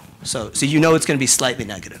 0. So you know it's going to be slightly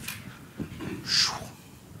negative. So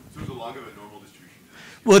it's a log of a normal distribution?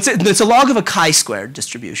 Well, it's a log of a chi-squared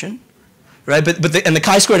distribution, right? But the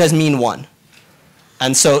chi-squared has mean 1.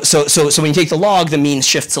 And so when you take the log, the mean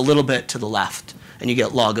shifts a little bit to the left, and you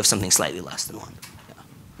get log of something slightly less than 1.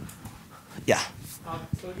 Yeah.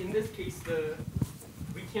 So in this case,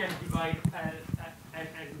 we can't divide n,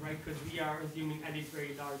 right? Because we are assuming n is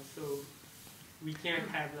very large, so we can't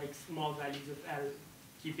have like small values of L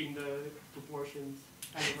keeping the proportions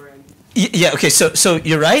L over n. Yeah. Okay. So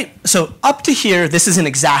you're right. So up to here, this is an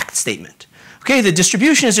exact statement. Okay, the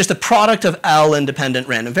distribution is just a product of L independent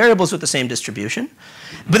random variables with the same distribution.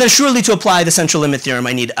 But then surely to apply the central limit theorem,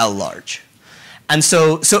 I need L large. And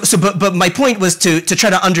but my point was to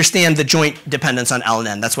try to understand the joint dependence on L and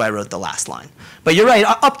n. That's why I wrote the last line. But you're right,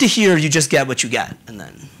 up to here, you just get what you get. And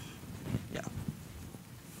then, yeah.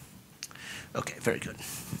 Okay, very good.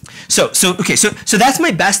 So that's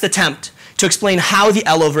my best attempt to explain how the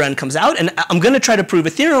L over n comes out. And I'm going to try to prove a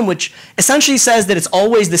theorem which essentially says that it's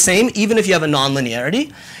always the same, even if you have a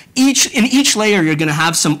nonlinearity. In each layer, you're going to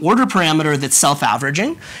have some order parameter that's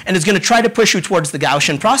self-averaging, and it's going to try to push you towards the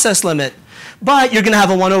Gaussian process limit, but you're going to have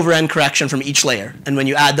a 1 over n correction from each layer. And when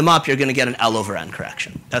you add them up, you're going to get an L over n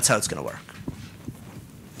correction. That's how it's going to work.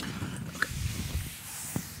 Okay.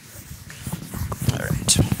 All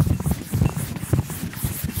right.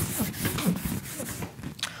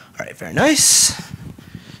 All right, very nice.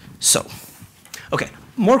 So, okay,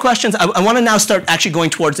 more questions. I want to now start actually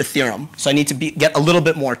going towards a theorem. So I need to get a little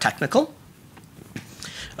bit more technical.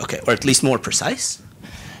 Okay, or at least more precise.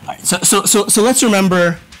 All right, so let's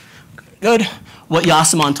remember, good, what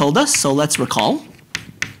Yaseman told us. So let's recall.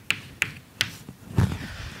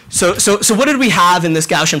 So what did we have in this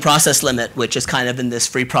Gaussian process limit, which is kind of in this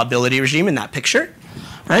free probability regime in that picture,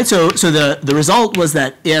 right? So the result was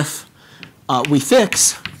that if we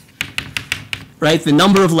fix, right, the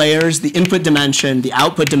number of layers, the input dimension, the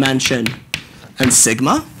output dimension, and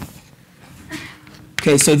sigma,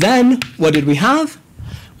 Okay, so then what did we have?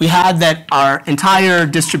 We had that our entire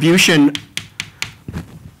distribution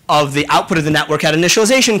of the output of the network at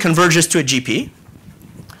initialization converges to a GP.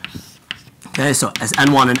 Okay, so as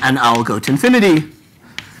n1 and nl go to infinity,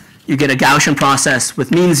 you get a Gaussian process with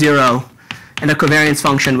mean 0 and a covariance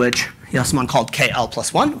function which Yasuman called KL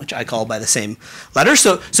plus 1, which I call by the same letter.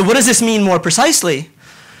 So what does this mean more precisely?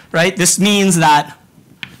 Right? This means that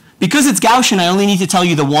because it's Gaussian, I only need to tell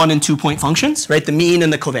you the 1 and 2 point functions, right? The mean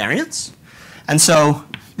and the covariance. And so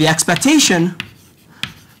the expectation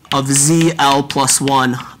of ZL plus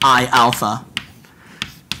 1 I alpha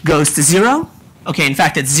goes to 0. Okay, in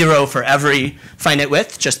fact, it's 0 for every finite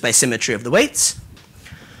width, just by symmetry of the weights.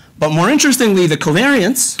 But more interestingly, the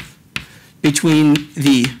covariance between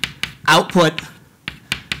the output,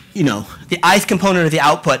 the ith component of the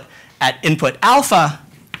output at input alpha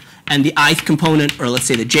and the ith component, or let's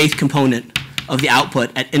say the jth component of the output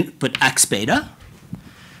at input x beta,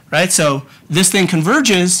 right? So this thing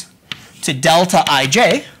converges to delta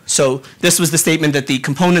ij. So this was the statement that the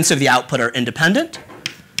components of the output are independent,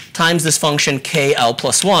 times this function KL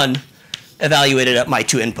plus 1 evaluated at my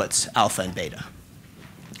two inputs, alpha and beta.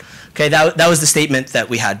 Okay, that was the statement that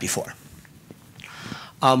we had before.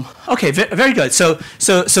 Okay, very good. So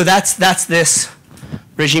that's this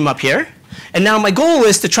regime up here. And now my goal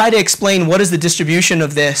is to try to explain what is the distribution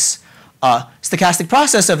of this stochastic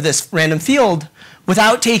process of this random field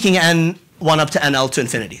without taking n1 up to nl to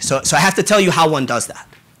infinity. So I have to tell you how one does that.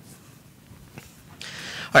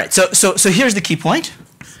 All right, so here's the key point.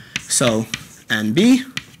 So NB,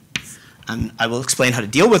 and I will explain how to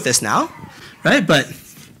deal with this now, right? But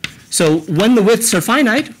so when the widths are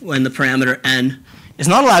finite, when the parameter n is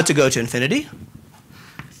not allowed to go to infinity,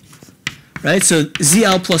 right? So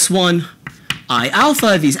ZL plus 1 I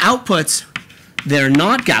alpha, these outputs, they're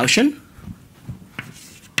not Gaussian.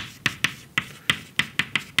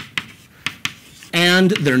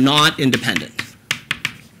 And they're not independent.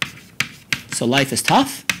 So life is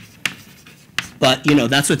tough, but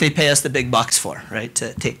that's what they pay us the big bucks for, right?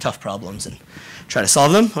 To take tough problems and try to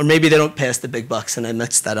solve them. Or maybe they don't pay us the big bucks and I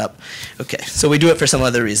mixed that up. Okay, so we do it for some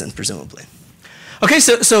other reason, presumably. Okay,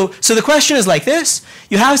 so the question is like this.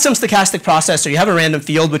 You have some stochastic process, or you have a random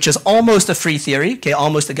field, which is almost a free theory, okay,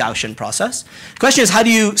 almost a Gaussian process. The question is, how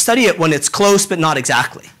do you study it when it's close but not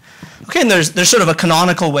exactly? Okay, and there's sort of a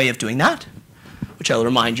canonical way of doing that, which I will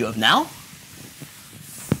remind you of now.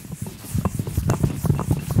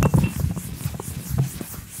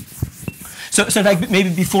 So in fact,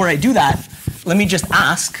 maybe before I do that, let me just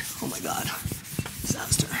ask, oh my God,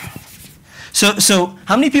 disaster. So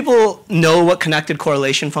how many people know what connected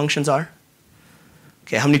correlation functions are?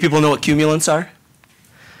 Okay, how many people know what cumulants are?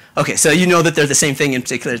 Okay, so you know that they're the same thing in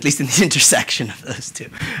particular, at least in the intersection of those two.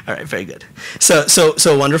 All right, very good. So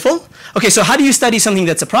wonderful. Okay, so how do you study something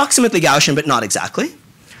that's approximately Gaussian but not exactly?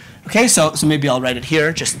 Okay, so maybe I'll write it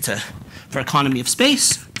here just for economy of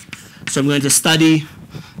space. So I'm going to study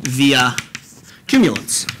via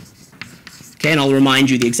cumulants. Okay, and I'll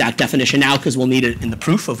remind you the exact definition now because we'll need it in the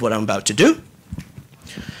proof of what I'm about to do.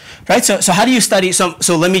 Right, so how do you study, so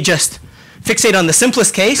let me just fixate on the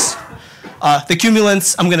simplest case. The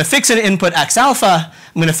cumulants, I'm going to fix an input x alpha,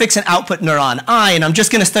 I'm going to fix an output neuron I, and I'm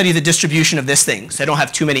just going to study the distribution of this thing. So I don't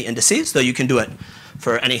have too many indices, though you can do it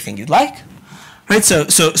for anything you'd like. Right, so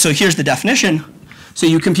here's the definition. So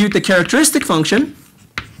you compute the characteristic function,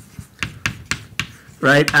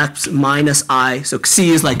 right, x minus I, so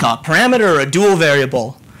C is like a parameter or a dual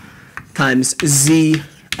variable, times Z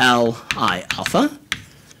L I alpha.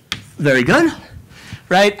 Very good.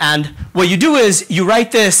 Right, and what you do is you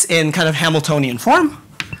write this in kind of Hamiltonian form.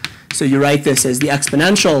 So you write this as the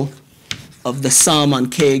exponential of the sum on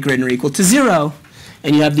k greater than or equal to 0,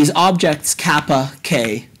 and you have these objects kappa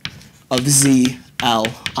k of z l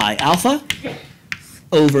I alpha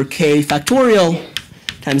over k factorial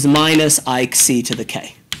times minus I c to the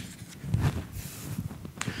k.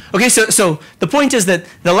 Okay, so the point is that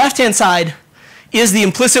the left-hand side is the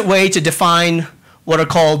implicit way to define what are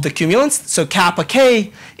called the cumulants. So kappa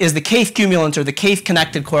k is the kth cumulant or the kth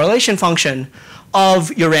connected correlation function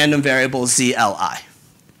of your random variable ZLI.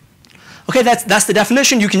 Okay, that's the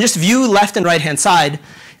definition. You can just view left and right hand side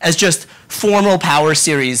as just formal power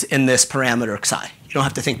series in this parameter psi. You don't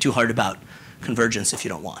have to think too hard about convergence if you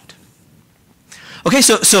don't want. Okay,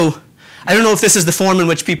 so I don't know if this is the form in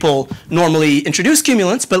which people normally introduce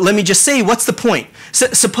cumulants, but let me just say, what's the point?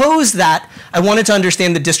 Suppose that I wanted to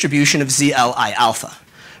understand the distribution of ZLI alpha,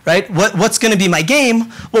 right? What's going to be my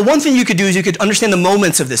game? Well, one thing you could do is you could understand the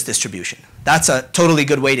moments of this distribution. That's a totally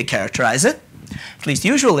good way to characterize it, at least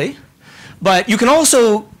usually. But you can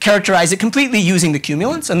also characterize it completely using the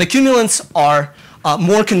cumulants, and the cumulants are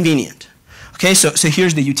more convenient. Okay, so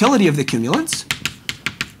here's the utility of the cumulants.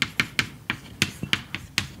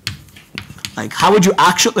 Like, how would you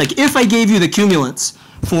actually, like, if I gave you the cumulants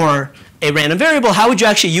for a random variable, how would you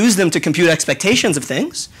actually use them to compute expectations of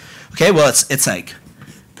things? Okay, well, it's like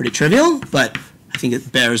pretty trivial, but I think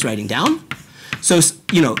it bears writing down. So,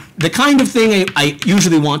 you know, the kind of thing I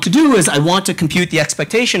usually want to do is I want to compute the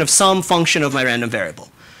expectation of some function of my random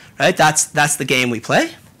variable, right? That's the game we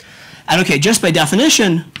play. And okay, just by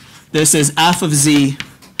definition, this is f of z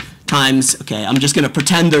times, okay, I'm just going to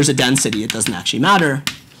pretend there's a density. It doesn't actually matter,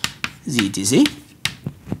 z dz.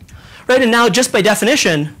 Right, and now just by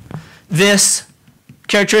definition, this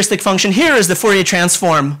characteristic function here is the Fourier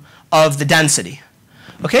transform of the density.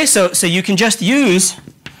 Okay, so you can just use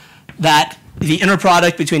that the inner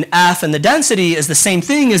product between f and the density is the same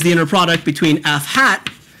thing as the inner product between f hat,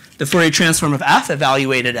 the Fourier transform of f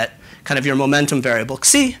evaluated at kind of your momentum variable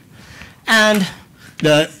xi, and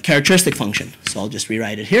the characteristic function. So I'll just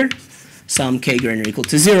rewrite it here. Sum k greater than or equal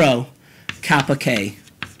to 0, kappa k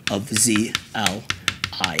of z l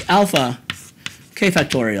I alpha, k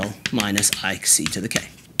factorial minus I c to the k.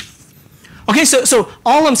 Okay, so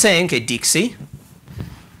all I'm saying, okay, dxc,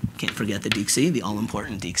 can't forget the dxc, the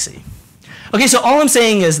all-important dxc. Okay, so all I'm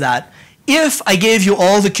saying is that if I gave you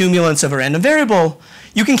all the cumulants of a random variable,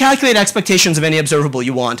 you can calculate expectations of any observable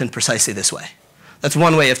you want in precisely this way. That's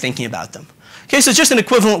one way of thinking about them. Okay, so it's just an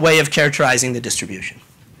equivalent way of characterizing the distribution.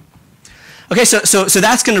 Okay, so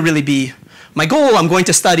that's going to really be my goal. I'm going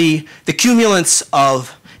to study the cumulants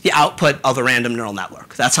of the output of a random neural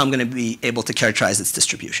network. That's how I'm going to be able to characterize its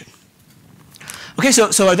distribution. Okay,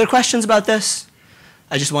 so are there questions about this?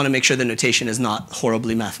 I just want to make sure the notation is not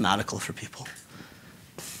horribly mathematical for people.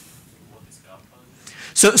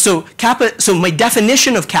 So kappa. So my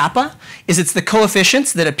definition of kappa is it's the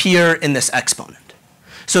coefficients that appear in this exponent.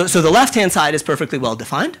 So the left-hand side is perfectly well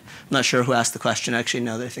defined. I'm not sure who asked the question actually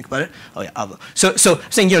now that I think about it. Oh yeah, Alva. So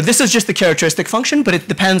saying, you know, this is just the characteristic function, but it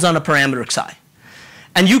depends on a parameter xi.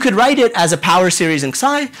 And you could write it as a power series in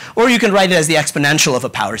xi, or you can write it as the exponential of a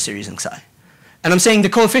power series in xi. And I'm saying the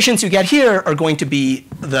coefficients you get here are going to be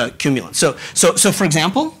the cumulants. So for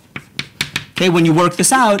example, okay, when you work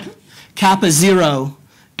this out, kappa 0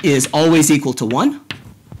 is always equal to 1.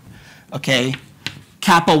 Okay,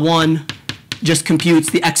 kappa 1 just computes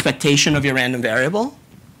the expectation of your random variable.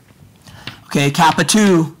 Okay, kappa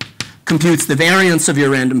 2 computes the variance of your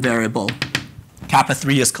random variable. Kappa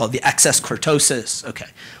 3 is called the excess kurtosis. Okay,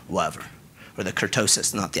 whatever. Or the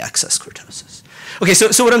kurtosis, not the excess kurtosis. Okay,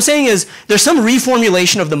 so what I'm saying is there's some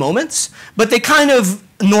reformulation of the moments, but they kind of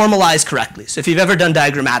normalize correctly. So if you've ever done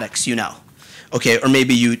diagrammatics, you know. Okay, or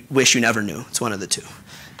maybe you wish you never knew. It's one of the two.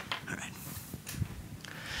 All right.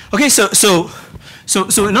 Okay, so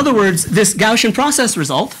in other words, this Gaussian process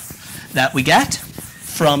result that we get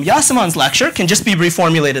from Yaseman's lecture can just be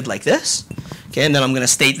reformulated like this. Okay, and then I'm going to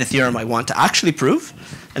state the theorem I want to actually prove,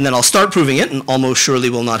 and then I'll start proving it, and almost surely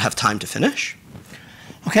will not have time to finish.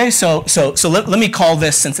 Okay, so let me call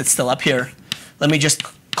this, since it's still up here, let me just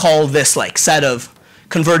call this like set of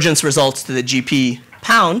convergence results to the GP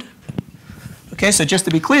pound. Okay, so just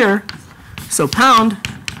to be clear, so pound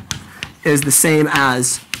is the same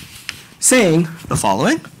as saying the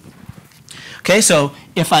following. Okay, so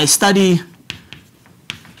if I study,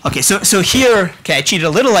 okay, so here, okay, I cheated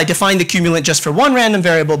a little. I defined the cumulant just for one random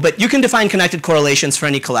variable, but you can define connected correlations for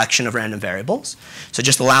any collection of random variables. So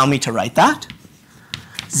just allow me to write that.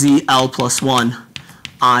 ZL plus 1,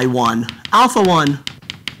 I1, alpha 1,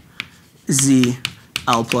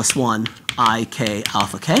 ZL plus 1, IK,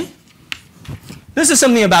 alpha k. This is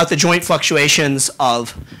something about the joint fluctuations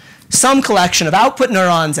of some collection of output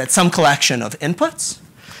neurons at some collection of inputs.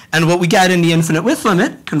 And what we get in the infinite width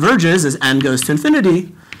limit converges as n goes to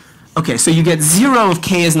infinity. Okay, so you get 0 if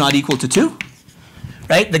k is not equal to 2.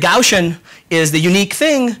 Right? The Gaussian is the unique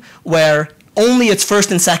thing where only its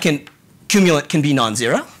first and second cumulant can be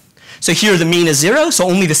non-zero. So here the mean is 0, so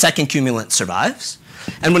only the second cumulant survives.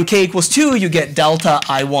 And when k equals 2, you get delta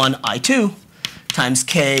I1, I2 times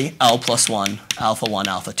k L plus 1, alpha 1,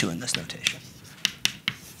 alpha 2 in this notation.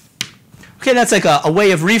 Okay, that's like a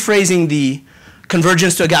way of rephrasing the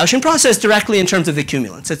convergence to a Gaussian process directly in terms of the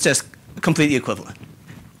cumulants. It's just completely equivalent.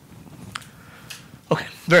 Okay,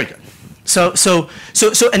 very good.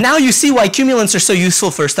 And now you see why cumulants are so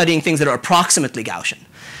useful for studying things that are approximately Gaussian.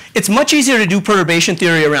 It's much easier to do perturbation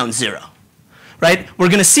theory around 0, right? We're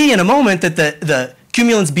going to see in a moment that the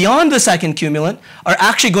cumulants beyond the second cumulant are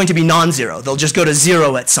actually going to be non-zero. They'll just go to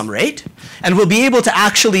 0 at some rate. And we'll be able to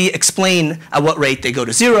actually explain at what rate they go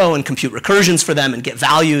to 0 and compute recursions for them and get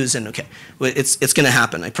values. And okay, it's going to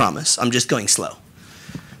happen, I promise. I'm just going slow.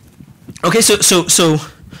 Okay,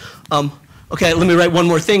 okay, let me write one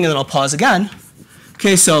more thing and then I'll pause again.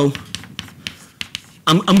 Okay, so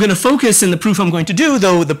I'm going to focus in the proof I'm going to do,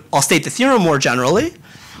 though I'll state the theorem more generally,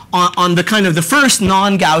 on the kind of the first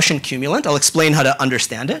non-Gaussian cumulant. I'll explain how to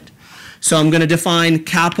understand it. So I'm going to define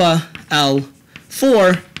kappa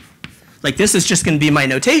L4, like this is just going to be my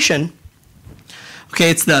notation.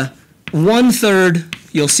 Okay, it's the 1/3,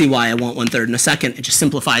 you'll see why I want 1/3 in a second, it just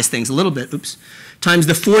simplifies things a little bit, oops, times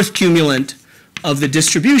the fourth cumulant of the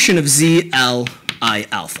distribution of Z, L, I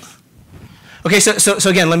alpha. Okay, so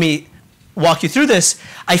again, let me walk you through this.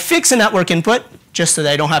 I fix a network input, just so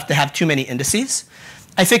that I don't have to have too many indices.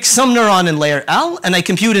 I fix some neuron in layer L, and I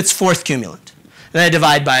compute its fourth cumulant. Then I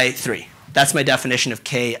divide by 3. That's my definition of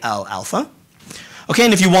KL alpha. Okay,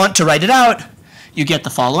 and if you want to write it out, you get the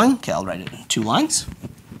following. Okay, I'll write it in 2 lines.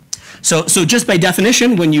 So just by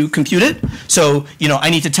definition, when you compute it, so I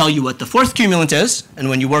need to tell you what the fourth cumulant is, and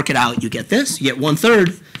when you work it out, you get this. You get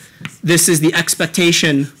 1/3. This is the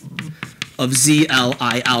expectation of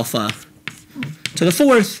ZLI alpha to the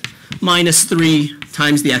fourth minus 3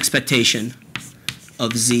 times the expectation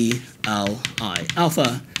of ZLI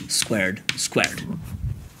alpha squared.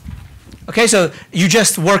 Okay, so you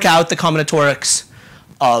just work out the combinatorics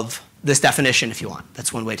of this definition if you want.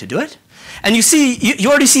 That's one way to do it. And you see, you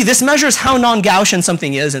already see this measures how non-Gaussian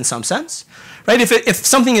something is in some sense, right? If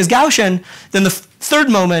something is Gaussian, then the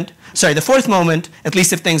fourth moment, at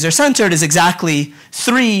least if things are centered, is exactly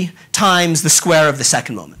 3 times the square of the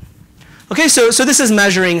second moment. Okay, so this is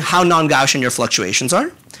measuring how non-Gaussian your fluctuations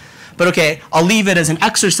are. But okay, I'll leave it as an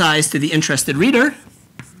exercise to the interested reader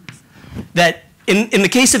that in the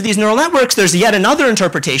case of these neural networks, there's yet another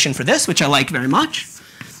interpretation for this, which I like very much.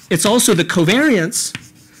 It's also the covariance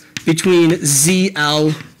between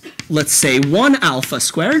ZL, let's say 1 alpha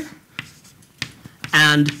squared,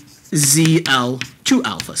 and ZL 2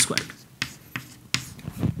 alpha squared.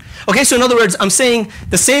 Okay, so in other words, I'm saying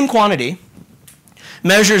the same quantity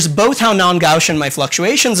measures both how non-Gaussian my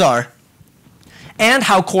fluctuations are and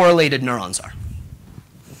how correlated neurons are.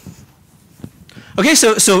 Okay,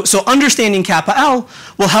 so understanding kappa L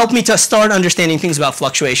will help me to start understanding things about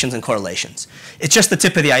fluctuations and correlations. It's just the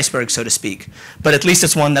tip of the iceberg, so to speak, but at least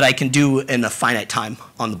it's one that I can do in a finite time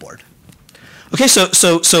on the board. Okay,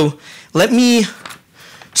 so let me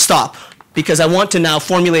stop because I want to now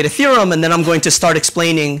formulate a theorem, and then I'm going to start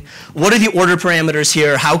explaining what are the order parameters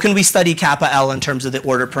here, how can we study kappa L in terms of the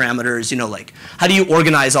order parameters, like how do you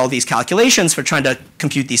organize all these calculations for trying to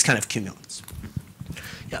compute these kind of cumulants.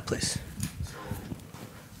 Yeah, please.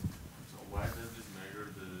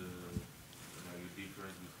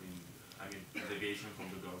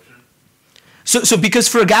 So because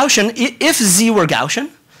for a Gaussian, if Z were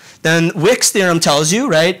Gaussian, then Wick's theorem tells you,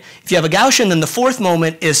 right, if you have a Gaussian, then the fourth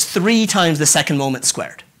moment is 3 times the second moment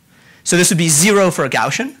squared. So this would be 0 for a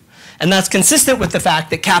Gaussian. And that's consistent with the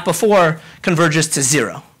fact that kappa 4 converges to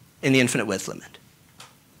 0 in the infinite width limit.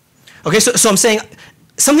 Okay, so I'm saying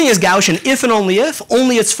something is Gaussian if and only if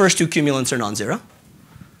only its first 2 cumulants are non-zero.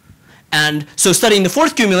 And so studying the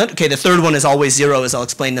fourth cumulant, okay, the third one is always 0, as I'll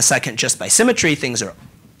explain in a second, just by symmetry. Things are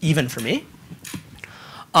even for me.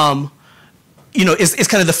 Is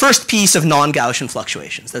kind of the first piece of non-Gaussian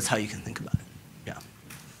fluctuations. That's how you can think about it. Yeah.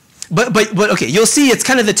 But okay, you'll see it's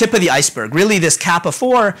kind of the tip of the iceberg. Really, this kappa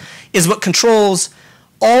 4 is what controls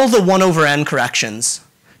all the 1/n corrections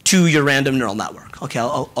to your random neural network. Okay,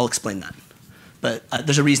 I'll explain that. But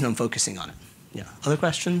there's a reason I'm focusing on it. Yeah. Other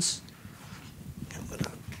questions?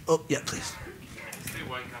 Oh, yeah, please. Can you say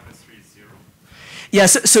why kappa 3 is 0? Yeah,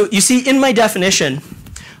 so you see in my definition,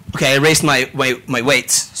 okay, I erased my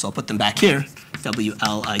weights, so I'll put them back here.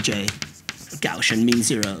 WLIJ Gaussian mean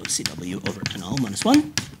 0, CW over NL minus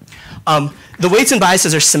 1. The weights and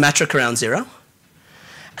biases are symmetric around 0.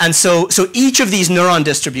 And so each of these neuron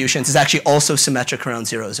distributions is actually also symmetric around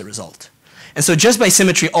 0 as a result. And so just by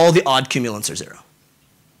symmetry, all the odd cumulants are 0.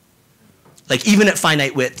 Like even at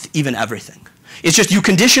finite width, even everything. It's just you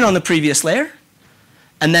condition on the previous layer,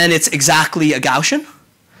 and then it's exactly a Gaussian.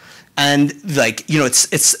 And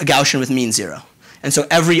it's a Gaussian with mean 0. And so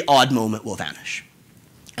every odd moment will vanish.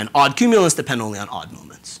 And odd cumulants depend only on odd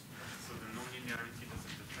moments. So the nonlinearity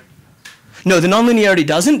doesn't affect that? No, the nonlinearity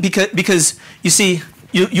doesn't because you see,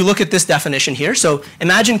 you look at this definition here. So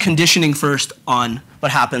imagine conditioning first on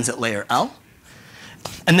what happens at layer L.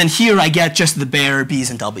 And then here I get just the bare B's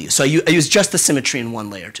and W's. So I use just the symmetry in one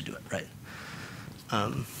layer to do it, right?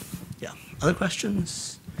 Yeah, other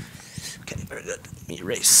questions? Okay, very good. Let me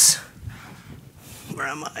erase. Where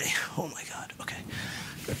am I? Oh my God, okay.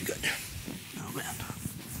 Very good. Oh man.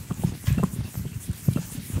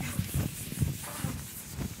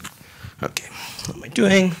 Okay, what am I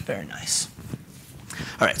doing? Very nice.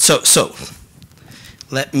 All right, so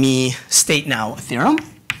let me state now a theorem.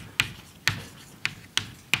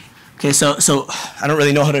 Okay, so I don't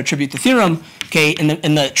really know how to attribute the theorem. Okay,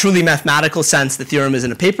 in the truly mathematical sense, the theorem is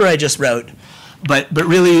in a paper I just wrote. But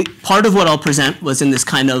really, part of what I'll present was in this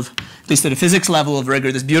kind of, at least at a physics level of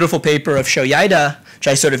rigor, this beautiful paper of Shoyaida, which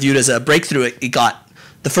I sort of viewed as a breakthrough. It got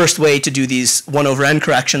the first way to do these 1/n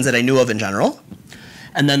corrections that I knew of in general.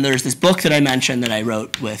 And then there's this book that I mentioned that I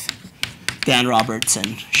wrote with Dan Roberts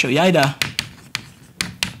and Shoyaida.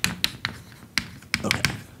 Okay,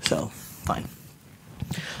 so fine.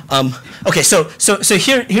 Okay, so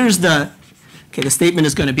here's the statement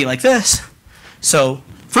is going to be like this. So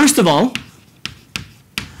first of all,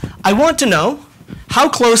 I want to know how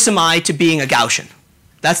close am I to being a Gaussian.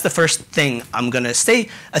 That's the first thing I'm going to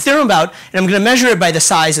state a theorem about, and I'm going to measure it by the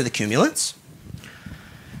size of the cumulants.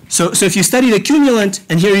 So if you study the cumulant,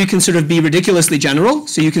 and here you can sort of be ridiculously general,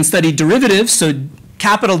 so you can study derivatives, so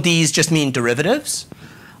capital D's just mean derivatives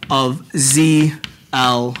of Z,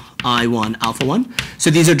 L, I1, alpha 1. So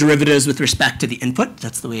these are derivatives with respect to the input.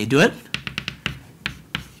 That's the way I do it.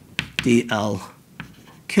 DL,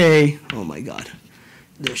 K, oh my God.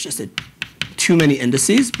 There's just too many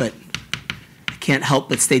indices, but I can't help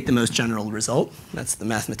but state the most general result. That's the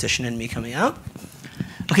mathematician in me coming out.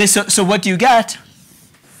 Okay, so what do you get?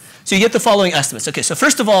 So you get the following estimates. Okay, so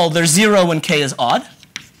first of all, there's 0 when K is odd.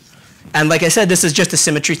 And like I said, this is just a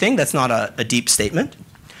symmetry thing. That's not a deep statement.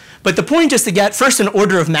 But the point is to get first an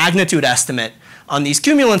order of magnitude estimate on these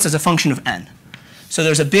cumulants as a function of n. So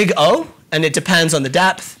there's a big O, and it depends on the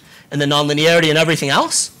depth and the nonlinearity and everything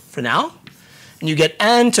else for now. And you get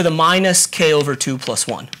n to the minus k over 2 plus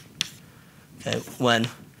 1, okay, when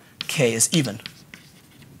k is even.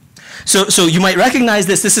 So you might recognize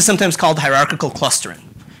this. This is sometimes called hierarchical clustering.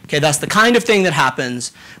 Okay, that's the kind of thing that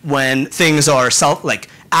happens when things are like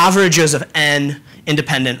averages of n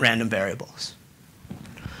independent random variables.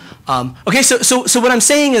 Okay, so what I'm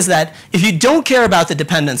saying is that if you don't care about the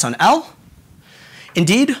dependence on L,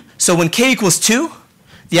 indeed, so when k equals 2,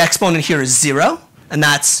 the exponent here is 0, and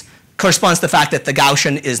that corresponds to the fact that the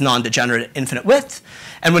Gaussian is non-degenerate at infinite width.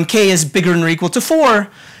 And when k is bigger than or equal to 4,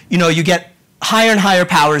 you get higher and higher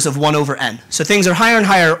powers of 1 over n. So things are higher and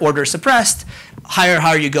higher order suppressed, higher and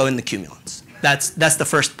higher you go in the cumulants. That's the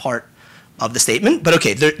first part of the statement. But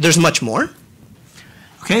okay, there's much more.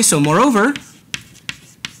 Okay, so moreover,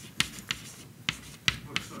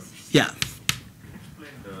 yeah.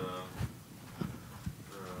 Explain the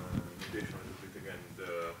notation a little bit again.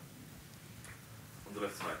 On the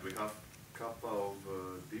left side, we have kappa of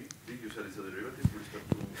d. D, you said is a derivative with respect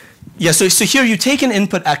to. Yeah, so here you take an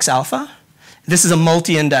input x alpha. This is a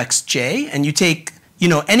multi-index j, and you take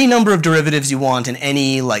any number of derivatives you want in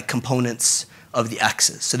any like components of the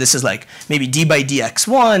x's. So this is like maybe d by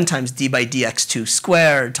dx1 times d by dx2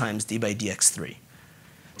 squared times d by dx3.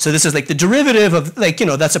 So this is like the derivative of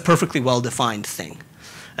that's a perfectly well-defined thing.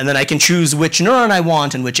 And then I can choose which neuron I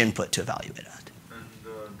want and which input to evaluate at. And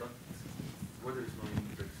where there is no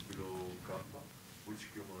index below kappa, which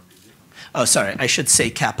cumulant is it? Oh, sorry, I should say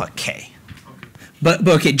kappa k. But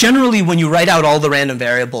okay, generally when you write out all the random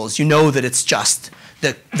variables, you know that it's just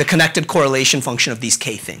the connected correlation function of these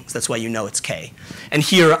k things. That's why you know it's k. And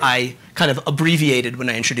here I kind of abbreviated when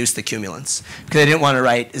I introduced the cumulants, because I didn't want to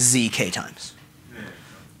write z k times.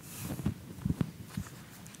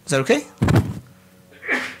 Is that okay?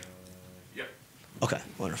 Yeah. Okay,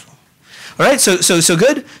 wonderful. All right, so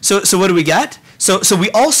good. So what do we get? So we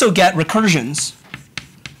also get recursions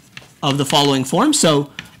of the following form. So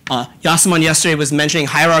Yasaman yesterday was mentioning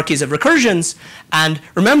hierarchies of recursions. And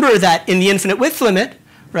remember that in the infinite width limit,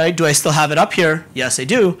 right, do I still have it up here? Yes, I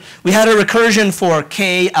do. We had a recursion for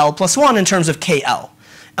KL plus 1 in terms of KL.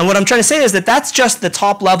 And what I'm trying to say is that that's just the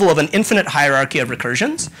top level of an infinite hierarchy of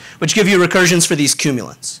recursions, which give you recursions for these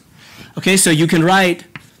cumulants. Okay, so you can write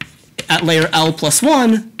at layer L plus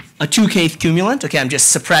 1 a 2kth cumulant. Okay, I'm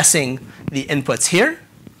just suppressing the inputs here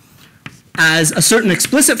as a certain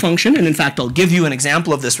explicit function, and in fact I'll give you an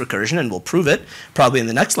example of this recursion and we'll prove it probably in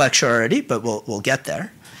the next lecture already, but we'll get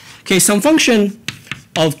there. Okay, some function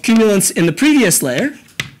of cumulants in the previous layer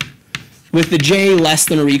with the j less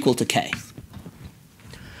than or equal to k.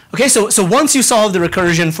 Okay, so once you solve the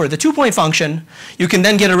recursion for the 2-point function, you can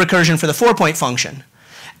then get a recursion for the 4-point function.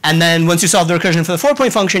 And then once you solve the recursion for the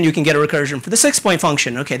 4-point function, you can get a recursion for the 6-point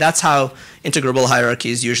function. Okay, that's how integrable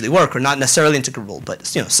hierarchies usually work, or not necessarily integrable, but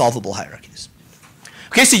solvable hierarchies.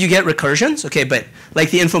 Okay, so you get recursions. Okay, but like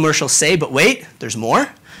the infomercials say, but wait, there's more.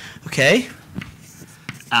 Okay,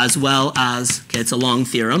 as well as, okay, it's a long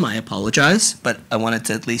theorem, I apologize, but I wanted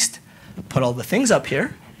to at least put all the things up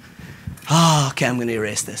here. Oh, okay, I'm going to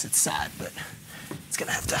erase this. It's sad, but it's going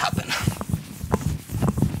to have to happen.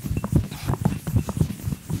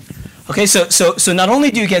 Okay, so not only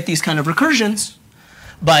do you get these kind of recursions,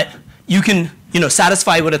 but you can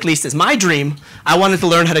satisfy what at least is my dream. I wanted to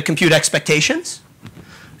learn how to compute expectations.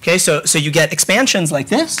 Okay, so you get expansions like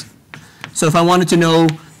this. So if I wanted to know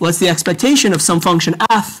what's the expectation of some function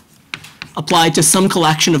f applied to some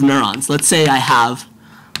collection of neurons, let's say I have,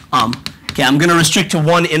 okay, I'm going to restrict to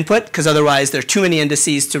one input because otherwise there are too many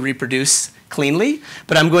indices to reproduce cleanly.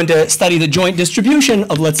 But I'm going to study the joint distribution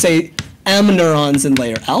of, let's say, m neurons in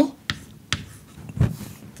layer L.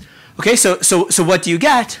 Okay, so what do you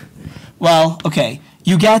get? Well, okay,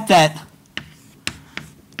 you get that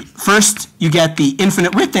first you get the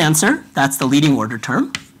infinite width answer. That's the leading order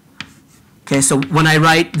term. Okay, so when I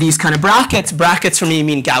write these kind of brackets, brackets for me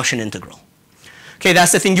mean Gaussian integral. Okay,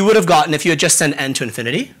 that's the thing you would have gotten if you had just sent n to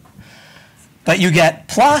infinity. But you get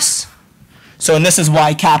plus, so and this is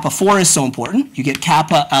why kappa 4 is so important. You get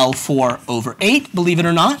kappa L4 over 8, believe it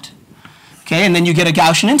or not. Okay, and then you get a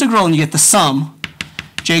Gaussian integral and you get the sum.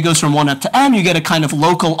 J goes from 1 up to m. You get a kind of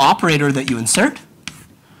local operator that you insert,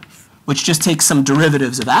 which just takes some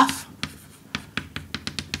derivatives of f.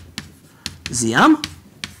 Zm.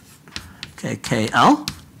 Okay, KL.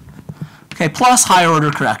 Okay, plus higher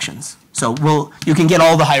order corrections. So you can get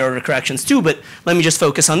all the higher order corrections too, but let me just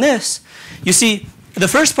focus on this. You see, the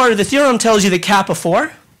first part of the theorem tells you that kappa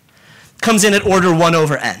 4 comes in at order 1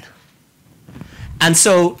 over n. And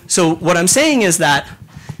so what I'm saying is that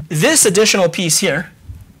this additional piece here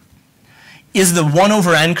is the 1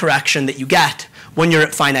 over n correction that you get when you're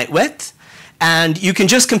at finite width. And you can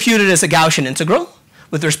just compute it as a Gaussian integral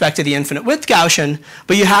with respect to the infinite width Gaussian,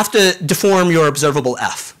 but you have to deform your observable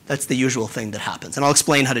f. That's the usual thing that happens. And I'll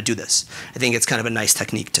explain how to do this. I think it's kind of a nice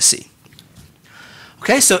technique to see.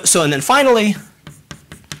 Okay, so and then finally,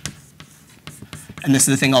 and this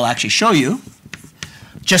is the thing I'll actually show you,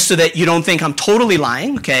 just so that you don't think I'm totally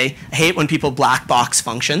lying, okay? I hate when people black box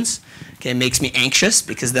functions. Okay, it makes me anxious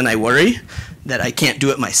because then I worry that I can't do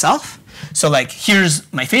it myself. So like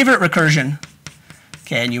here's my favorite recursion.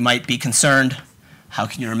 Okay, and you might be concerned, how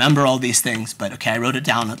can you remember all these things? But okay, I wrote it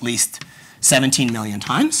down at least 17 million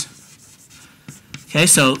times. Okay,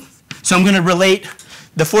 so I'm going to relate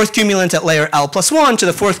the fourth cumulant at layer L plus 1 to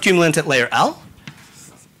the fourth cumulant at layer L.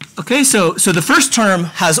 Okay, so the first term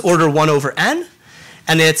has order 1 over n,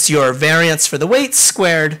 and it's your variance for the weights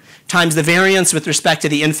squared times the variance with respect to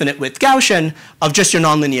the infinite width Gaussian of just your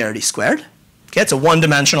nonlinearity squared. Okay, it's a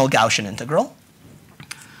one-dimensional Gaussian integral.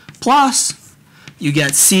 Plus, you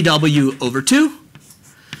get CW over 2.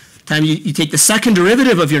 Times you take the second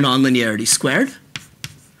derivative of your nonlinearity squared,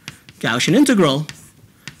 Gaussian integral,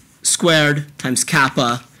 squared times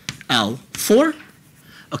kappa L4.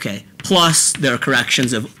 Okay, plus there are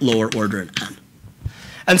corrections of lower order in n.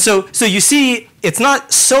 And so you see, it's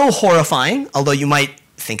not so horrifying, although you might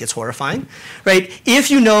think it's horrifying, right? If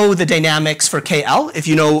you know the dynamics for KL, if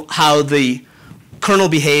you know how the kernel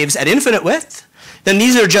behaves at infinite width, then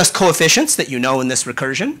these are just coefficients that you know in this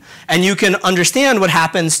recursion, and you can understand what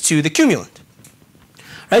happens to the cumulant.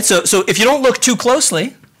 Right? So if you don't look too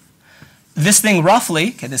closely, this thing roughly,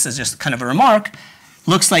 okay, this is just kind of a remark,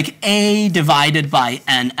 looks like A divided by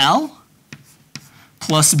NL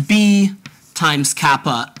plus B times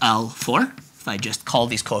kappa L4, if I just call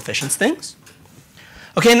these coefficients things.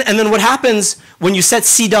 Okay, and then what happens when you set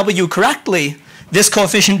CW correctly, this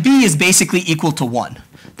coefficient B is basically equal to 1.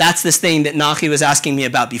 That's this thing that Nachi was asking me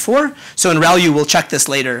about before. So in ReLU, we'll check this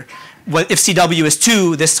later. If CW is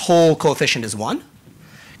 2, this whole coefficient is 1.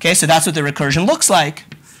 Okay, so that's what the recursion looks like.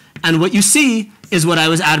 And what you see is what I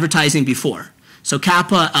was advertising before. So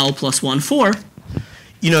kappa L plus 1, 4,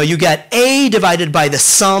 you get A divided by the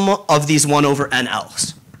sum of these 1 over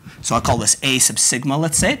NLs. So I'll call this A sub sigma,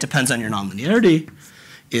 let's say. It depends on your nonlinearity.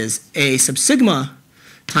 Is A sub sigma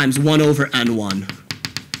times 1 over N1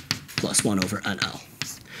 plus 1 over NL.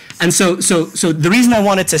 And so the reason I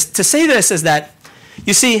wanted to say this is that,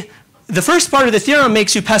 you see, the first part of the theorem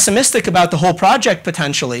makes you pessimistic about the whole project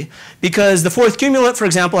potentially, because the fourth cumulant, for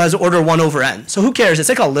example, has order 1 over n. So who cares? It's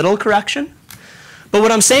like a little correction. But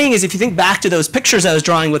what I'm saying is if you think back to those pictures I was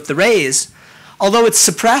drawing with the rays, although it's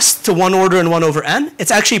suppressed to 1 order and 1 over n,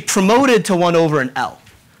 it's actually promoted to 1 over an L,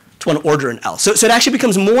 to 1 order in L. So it actually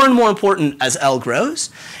becomes more and more important as L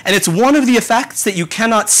grows. And it's one of the effects that you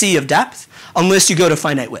cannot see of depth unless you go to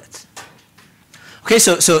finite width. Okay,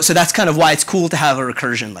 so that's kind of why it's cool to have a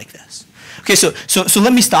recursion like this. Okay, so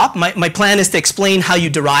let me stop. My plan is to explain how you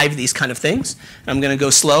derive these kind of things. I'm going to go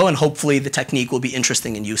slow, and hopefully the technique will be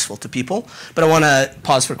interesting and useful to people. But I want to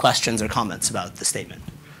pause for questions or comments about the statement.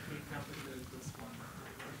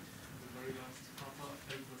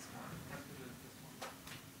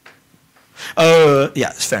 Oh,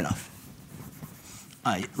 yeah, fair enough.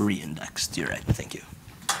 I re-indexed. You're right. Thank you.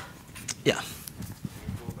 Yeah. Can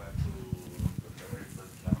you go back to the very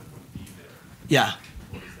first capital D there? Yeah.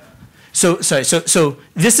 What is that? So sorry. So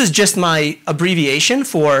this is just my abbreviation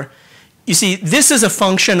for. You see, this is a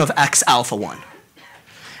function of x alpha 1.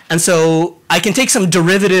 And so I can take some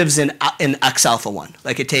derivatives in x alpha 1.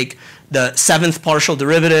 I could take the 7th partial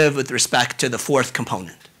derivative with respect to the 4th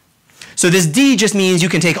component. So this d just means you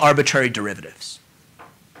can take arbitrary derivatives.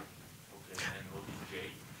 Okay, and what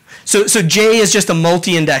is J? So J is just a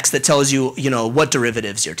multi-index that tells you, what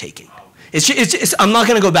derivatives you're taking. Oh, okay. I'm not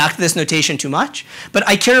going to go back to this notation too much, but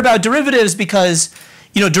I care about derivatives because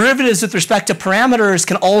derivatives with respect to parameters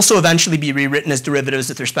can also eventually be rewritten as derivatives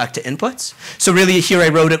with respect to inputs. So really here I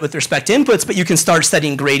wrote it with respect to inputs, but you can start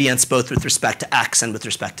studying gradients both with respect to x and with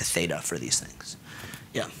respect to theta for these things.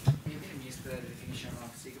 Yeah. Maybe I missed the definition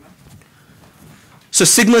of sigma. So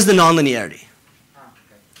sigma is the nonlinearity. Ah,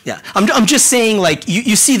 okay. Yeah, I'm just saying, like,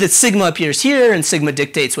 you see that sigma appears here, and sigma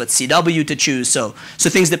dictates what CW to choose, so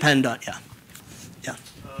things depend on, yeah. Yeah.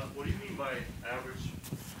 What do you mean by average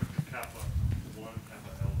kappa 1,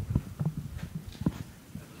 kappa L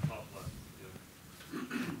at the top left?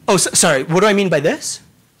 Oh, sorry, what do I mean by this?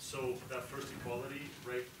 So that first equality,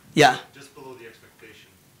 right? Yeah. Just below the expectation.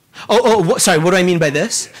 Sorry, what do I mean by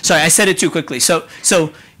this? Yeah. Sorry, I said it too quickly. So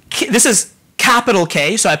this is capital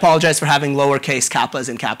K, so I apologize for having lowercase kappas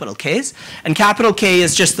and capital Ks. And capital K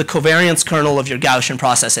is just the covariance kernel of your Gaussian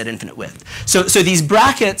process at infinite width. So these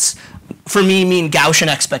brackets, for me, mean Gaussian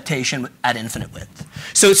expectation at infinite width.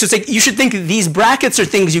 So it's like you should think these brackets are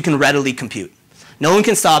things you can readily compute. No one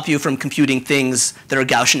can stop you from computing things that are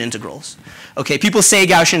Gaussian integrals. Okay, people say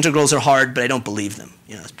Gaussian integrals are hard, but I don't believe them.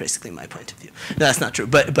 That's basically my point of view. No, that's not true,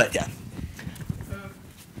 but yeah.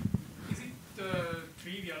 Is it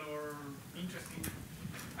trivial or interesting?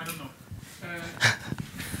 I don't know.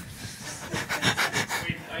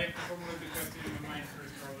 Wait, I have to formulate the question in my mind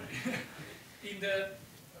first, probably.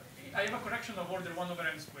 I have a correction of order 1 over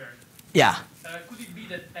n squared. Yeah. Could it be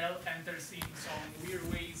that L enters in some weird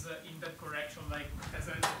ways in that correction, like as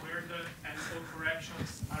a squared, and all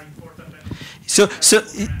corrections are important?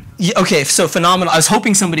 Okay, so phenomenal. I was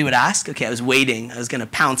hoping somebody would ask. Okay, I was waiting. I was going to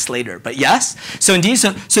pounce later, but yes. So indeed,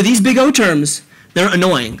 so these big O terms, they're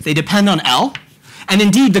annoying. They depend on L, and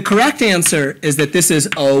indeed, the correct answer is that this is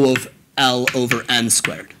O of L over n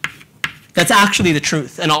squared. That's actually the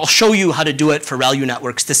truth, and I'll show you how to do it for ReLU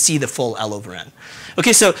networks to see the full L over n.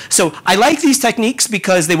 Okay, so I like these techniques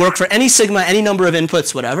because they work for any sigma, any number of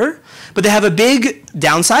inputs, whatever, but they have a big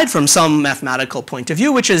downside from some mathematical point of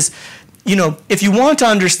view, which is, if you want to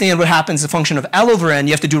understand what happens as a function of L over n,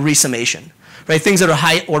 you have to do resummation, right? Things that are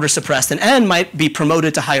high order suppressed in n might be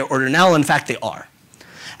promoted to higher order in L. In fact, they are.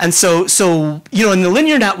 And so in the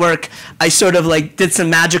linear network, I sort of did some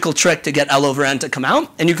magical trick to get L over n to come out,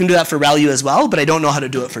 and you can do that for ReLU as well, but I don't know how to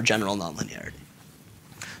do it for general nonlinearity.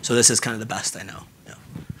 So this is kind of the best I know. Yeah.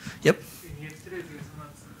 Yep. In yesterday's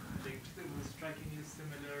resonance, it was strikingly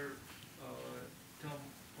similar term,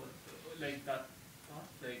 like that thought,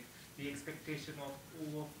 like the expectation of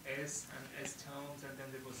O of S and S terms, and then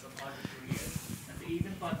there was some arbitrary S, and the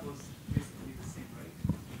even part was basically the same, right?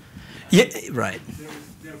 Yeah, right.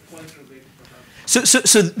 They're quite related for that.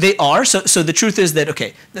 So they are. So the truth is that,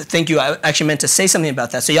 okay, thank you. I actually meant to say something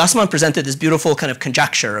about that. So Yasman presented this beautiful kind of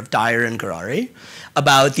conjecture of Dyer and Gurari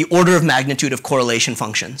about the order of magnitude of correlation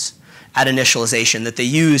functions at initialization that they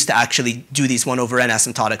use to actually do these 1 over n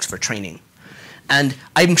asymptotics for training. And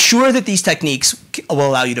I'm sure that these techniques will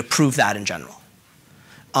allow you to prove that in general.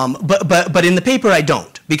 But in the paper, I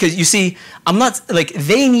don't. Because you see, I'm not,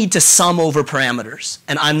 they need to sum over parameters,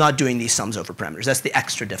 and I'm not doing these sums over parameters. That's the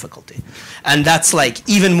extra difficulty. And that's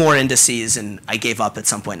even more indices, and I gave up at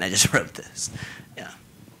some point, and I just wrote this. Yeah.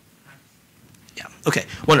 Yeah, okay,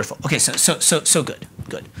 wonderful. Okay, so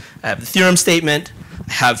good. I have the theorem statement.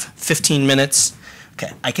 I have 15 minutes.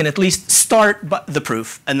 Okay, I can at least start the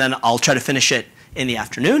proof, and then I'll try to finish it in the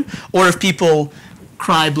afternoon. Or if people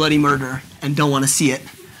cry bloody murder and don't want to see it,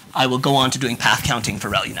 I will go on to doing path counting for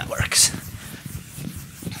ReLU networks.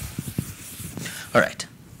 All right.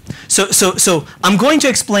 So I'm going to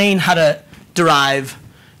explain how to derive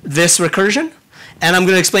this recursion, and I'm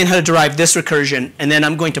going to explain how to derive this recursion, and then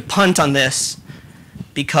I'm going to punt on this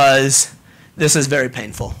because this is very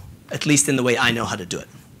painful, at least in the way I know how to do it.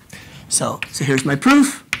 So here's my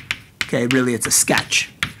proof. Okay, really it's a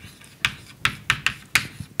sketch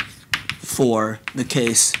for the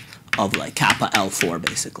case of kappa L4,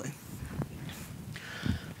 basically.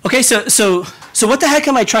 Okay, so what the heck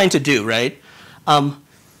am I trying to do, right?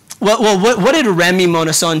 What did Remy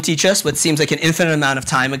Monosson teach us, what seems like an infinite amount of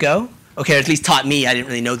time ago? Okay, or at least taught me. I didn't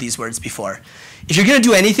really know these words before. If you're going to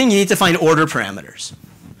do anything, you need to find order parameters.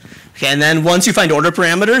 Okay, and then once you find order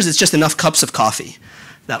parameters, it's just enough cups of coffee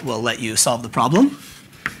that will let you solve the problem.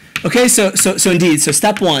 Okay, so indeed, so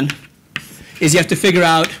step one is you have to figure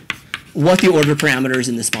out what the order parameters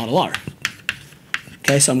in this model are.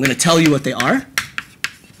 Okay, so I'm going to tell you what they are.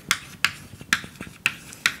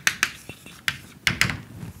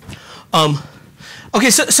 Okay,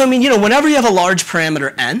 so I mean, whenever you have a large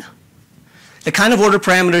parameter n, the kind of order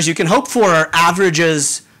parameters you can hope for are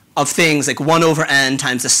averages of things like 1 over n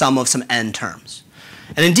times the sum of some n terms.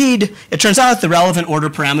 And indeed, it turns out the relevant order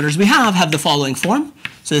parameters we have the following form.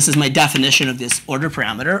 So this is my definition of this order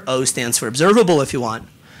parameter. O stands for observable if you want.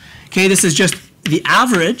 Okay, this is just the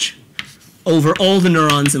average over all the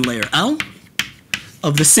neurons in layer L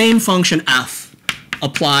of the same function f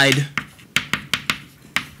applied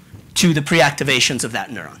to the pre-activations of that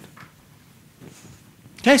neuron.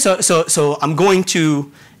 Okay, so I'm going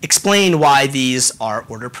to explain why these are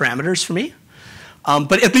order parameters for me.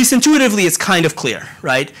 But at least intuitively, it's kind of clear,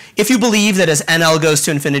 right? If you believe that as NL goes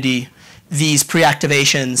to infinity, these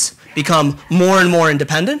pre-activations become more and more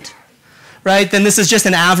independent, right? Then this is just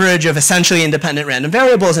an average of essentially independent random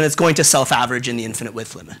variables, and it's going to self-average in the infinite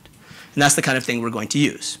width limit. And that's the kind of thing we're going to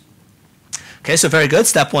use. Okay, so very good.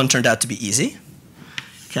 Step one turned out to be easy.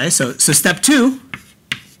 Okay, so step two,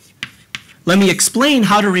 let me explain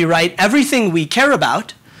how to rewrite everything we care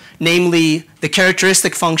about, namely the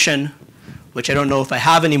characteristic function, which I don't know if I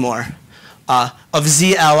have anymore, of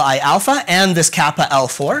ZLI alpha and this kappa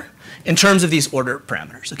L4 in terms of these order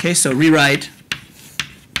parameters. Okay, so rewrite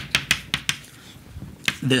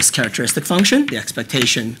this characteristic function, the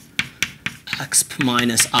expectation exp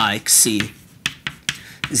minus I c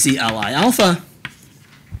ZLI alpha,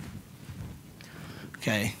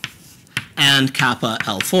 okay, and kappa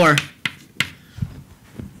L4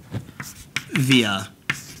 via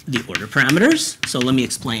the order parameters. So let me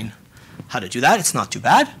explain how to do that. It's not too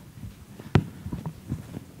bad.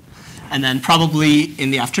 And then probably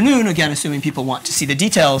in the afternoon, again, assuming people want to see the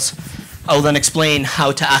details, I will then explain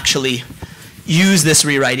how to actually use this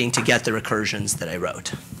rewriting to get the recursions that I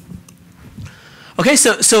wrote. Okay,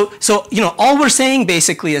 so all we're saying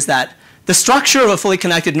basically is that the structure of a fully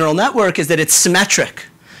connected neural network is that it's symmetric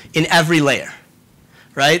in every layer,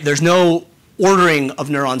 right? There's no ordering of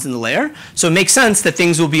neurons in the layer, so it makes sense that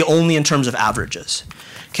things will be only in terms of averages.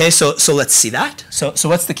 Okay, so let's see that. So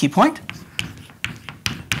what's the key point?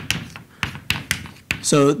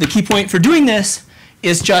 So the key point for doing this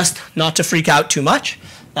is just not to freak out too much.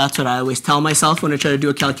 That's what I always tell myself when I try to do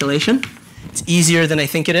a calculation. It's easier than I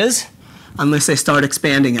think it is, unless I start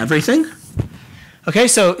expanding everything. Okay,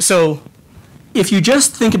 so if you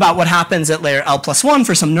just think about what happens at layer L plus 1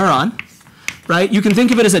 for some neuron, right, you can think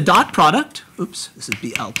of it as a dot product, oops, this is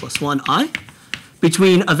BL plus 1I,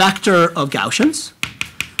 between a vector of Gaussians,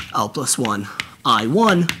 L plus 1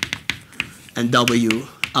 I1, and W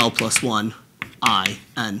L plus 1 I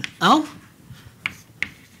N L,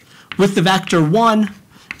 with the vector 1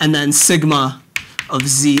 and then sigma of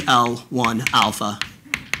ZL1 alpha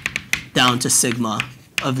down to sigma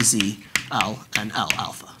of ZL and L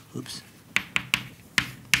alpha. Oops.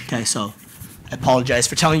 Okay, so I apologize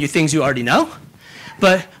for telling you things you already know.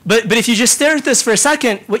 But if you just stare at this for a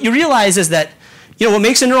second, what you realize is that what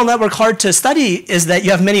makes a neural network hard to study is that you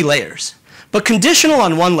have many layers. But conditional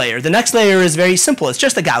on one layer, the next layer is very simple. It's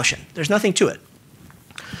just a Gaussian. There's nothing to it.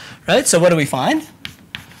 Right? So what do we find?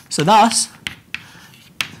 So thus,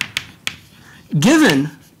 given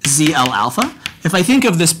ZL alpha, if I think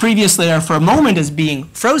of this previous layer for a moment as being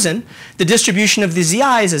frozen, the distribution of the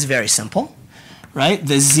ZIs is very simple. Right?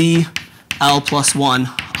 The ZL plus 1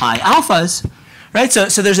 I alphas. Right? So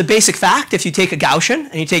there's a basic fact. If you take a Gaussian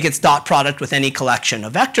and you take its dot product with any collection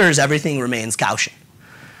of vectors, everything remains Gaussian.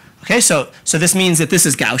 Okay, so this means that this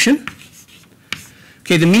is Gaussian.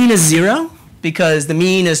 Okay, the mean is 0 because the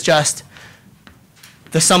mean is just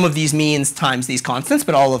the sum of these means times these constants,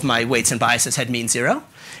 but all of my weights and biases had mean 0.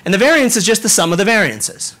 And the variance is just the sum of the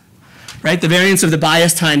variances. Right? The variance of the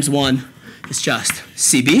bias times 1 is just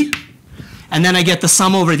CB. And then I get the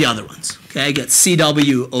sum over the other ones. Okay, I get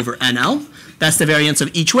CW over NL. That's the variance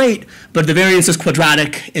of each weight, but the variance is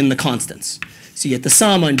quadratic in the constants. So you get the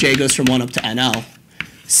sum on J goes from 1 up to NL,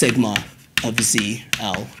 sigma of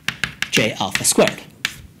ZL J alpha squared.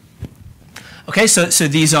 Okay, so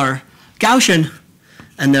these are Gaussian,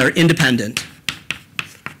 and they're independent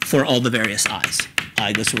for all the various i's.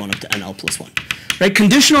 I goes from 1 up to NL plus 1. Right,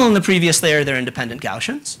 conditional in the previous layer, they're independent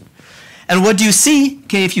Gaussians. And what do you see?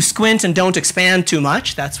 Okay, if you squint and don't expand too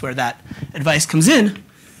much, that's where that advice comes in.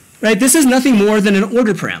 Right, this is nothing more than an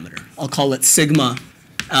order parameter. I'll call it sigma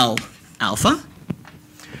L alpha,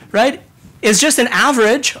 right, is just an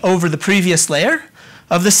average over the previous layer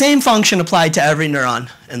of the same function applied to every neuron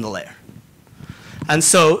in the layer. And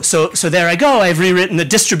so there I go. I've rewritten the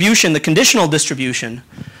distribution, the conditional distribution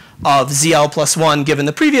of ZL plus 1 given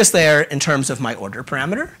the previous layer in terms of my order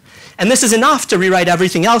parameter. And this is enough to rewrite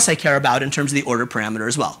everything else I care about in terms of the order parameter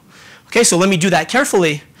as well. Okay, so let me do that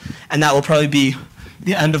carefully, and that will probably be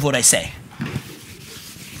the end of what I say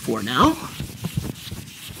for now.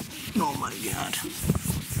 Oh my God.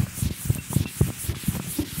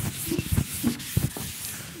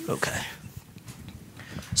 Okay.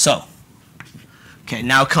 So, okay,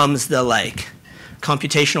 now comes the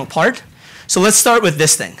computational part. So let's start with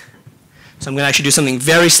this thing. So I'm going to actually do something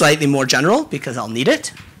very slightly more general because I'll need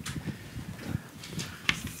it.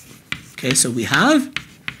 Okay, so we have,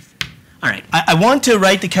 all right, I want to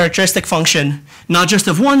write the characteristic function not just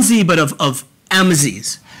of one z, but of m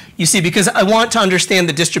z's. You see, because I want to understand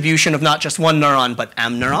the distribution of not just one neuron, but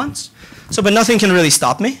m neurons. So, but nothing can really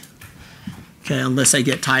stop me. Okay, unless I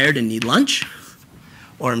get tired and need lunch,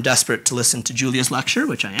 or I'm desperate to listen to Julia's lecture,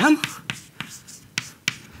 which I am.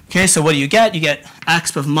 Okay, so what do you get? You get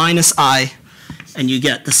exp of minus I, and you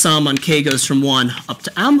get the sum on k goes from 1 up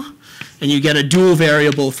to m, and you get a dual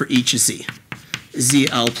variable for each z,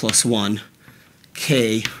 zl plus 1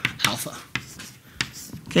 k alpha.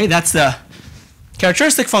 Okay, that's the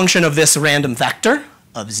characteristic function of this random vector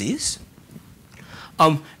of z's.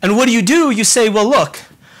 And what do? You say, well, look,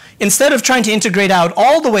 instead of trying to integrate out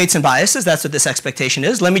all the weights and biases, that's what this expectation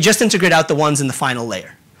is, let me just integrate out the ones in the final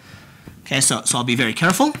layer. Okay, so I'll be very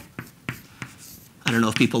careful. I don't know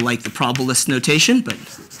if people like the probabilist notation, but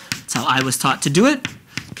that's how I was taught to do it.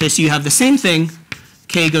 Okay, so you have the same thing.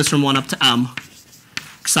 K goes from 1 up to m,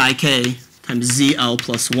 psi k times zl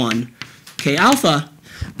plus 1 k alpha.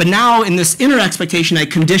 But now in this inner expectation, I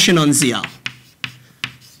condition on zl.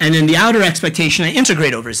 And in the outer expectation, I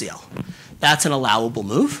integrate over zl. That's an allowable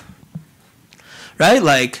move, right?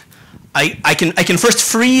 Like, I can first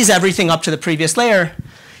freeze everything up to the previous layer.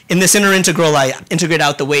 In this inner integral, I integrate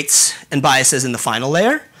out the weights and biases in the final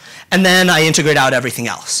layer, and then I integrate out everything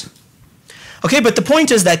else. Okay, but the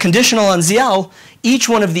point is that conditional on ZL, each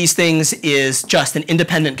one of these things is just an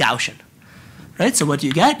independent Gaussian, right? So what do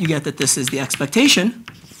you get? You get that this is the expectation,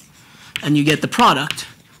 and you get the product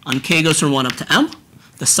on k goes from 1 up to m.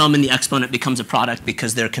 The sum and the exponent becomes a product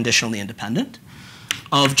because they're conditionally independent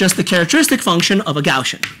of just the characteristic function of a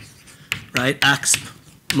Gaussian, right? Exp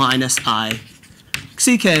minus I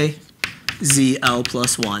ck zl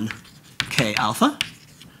plus 1 k alpha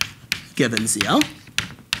given zl.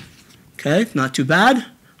 Okay, not too bad.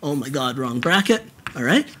 Oh my God, wrong bracket. All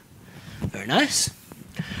right, very nice.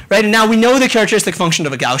 Right, and now we know the characteristic function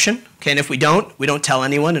of a Gaussian. Okay, and if we don't tell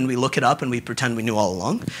anyone and we look it up and we pretend we knew all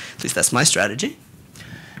along. At least that's my strategy.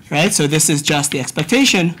 Right, so this is just the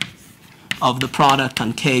expectation of the product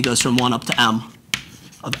on k goes from 1 up to m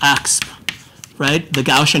of exp. Right, the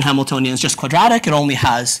Gaussian Hamiltonian is just quadratic. It only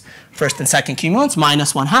has first and second cumulants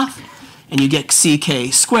minus 1/2, and you get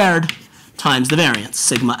ck squared times the variance,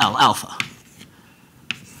 sigma L alpha.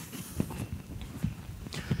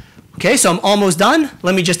 Okay, so I'm almost done.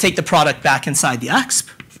 Let me just take the product back inside the exp.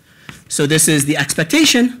 So this is the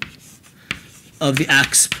expectation of the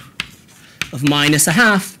exp of minus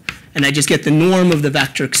 1/2, and I just get the norm of the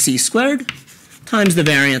vector c squared times the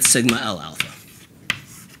variance, sigma L alpha.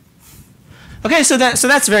 Okay, so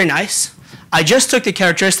that's very nice. I just took the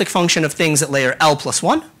characteristic function of things at layer L plus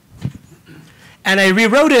 1, and I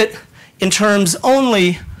rewrote it in terms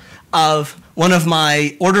only of one of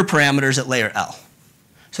my order parameters at layer L.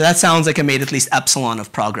 So that sounds like I made at least epsilon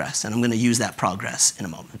of progress, and I'm going to use that progress in a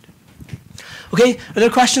moment. Okay, are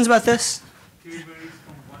there questions about this? K varies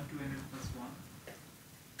from 1 to n plus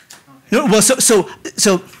 1? No, well,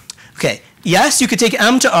 so okay, yes, you could take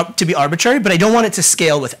m to be arbitrary, but I don't want it to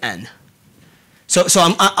scale with n. So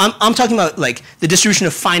I'm talking about like the distribution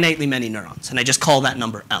of finitely many neurons, and I just call that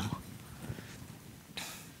number m.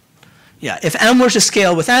 Yeah, if m were to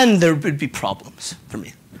scale with n, there would be problems for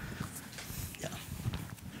me. Yeah.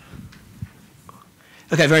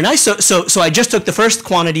 Okay, very nice. So I just took the first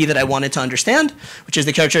quantity that I wanted to understand, which is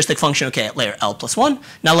the characteristic function, okay, at layer L plus 1.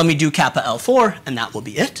 Now let me do kappa L4, and that will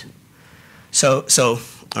be it. So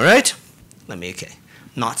all right, let me, okay,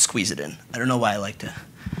 not squeeze it in. I don't know why I like to,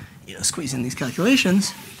 squeeze in these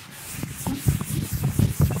calculations.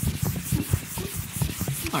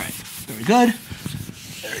 All right, very good.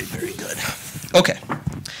 Very, very good. Okay,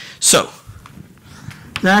 so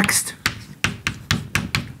next,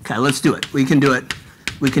 okay, let's do it. We can do it.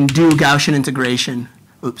 We can do Gaussian integration.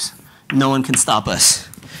 Oops, no one can stop us.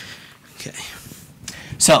 Okay,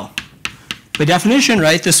 so by definition,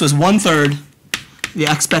 right, this was 1/3 the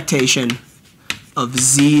expectation of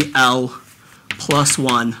ZL plus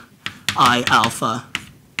 1 I alpha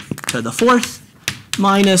to the 4th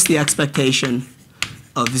minus the expectation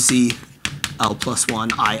of ZL plus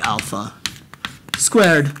 1 I alpha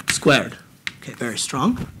squared. Okay, very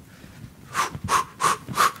strong.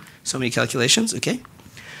 So many calculations, okay.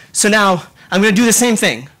 So now I'm going to do the same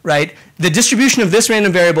thing, right? The distribution of this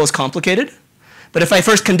random variable is complicated, but if I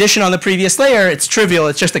first condition on the previous layer, it's trivial,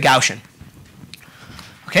 it's just a Gaussian.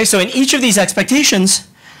 Okay, so in each of these expectations,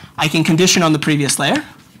 I can condition on the previous layer.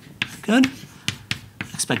 Good.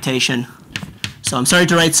 Expectation. So I'm sorry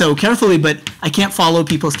to write so carefully, but I can't follow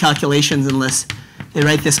people's calculations unless they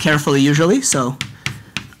write this carefully usually, so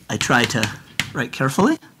I try to write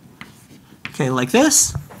carefully. Okay, like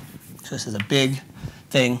this. So this is a big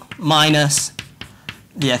thing, minus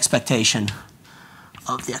the expectation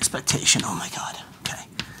of the expectation. Oh my God. Okay.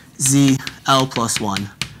 ZL plus 1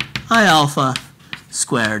 I alpha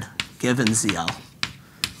squared given ZL.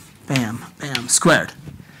 Bam, bam, squared.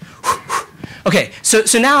 Okay, so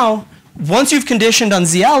now, once you've conditioned on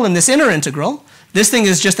ZL in this inner integral, this thing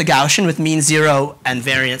is just a Gaussian with mean 0 and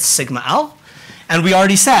variance sigma L. And we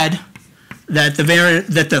already said that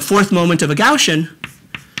the fourth moment of a Gaussian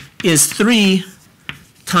is 3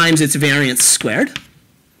 times its variance squared.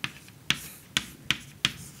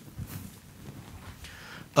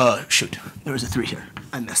 Shoot, there was a 3 here.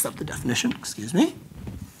 I messed up the definition, excuse me.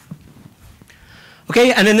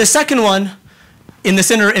 Okay, and in the second one, in this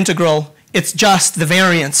inner integral, it's just the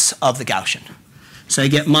variance of the Gaussian. So I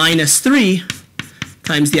get minus 3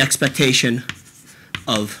 times the expectation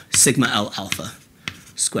of sigma L alpha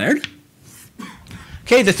squared.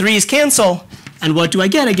 Okay, the 3's cancel, and what do I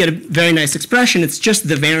get? I get a very nice expression. It's just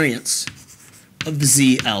the variance of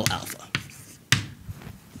ZL alpha.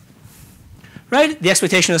 Right? The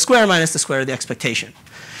expectation of the square minus the square of the expectation.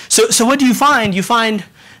 So what do you find? You find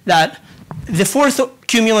that the fourth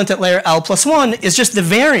cumulant at layer L plus 1 is just the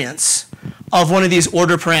variance of one of these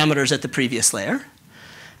order parameters at the previous layer.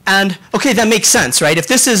 And okay, that makes sense, right? If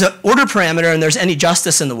this is an order parameter and there's any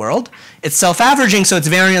justice in the world, it's self-averaging, so its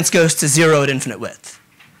variance goes to 0 at infinite width.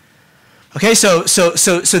 Okay, so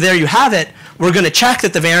there you have it. We're going to check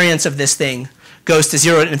that the variance of this thing goes to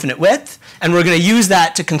 0 at infinite width, and we're going to use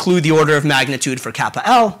that to conclude the order of magnitude for kappa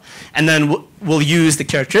L, and then we'll use the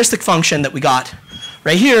characteristic function that we got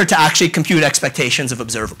right here to actually compute expectations of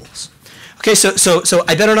observables. Okay, so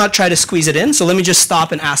I better not try to squeeze it in, so let me just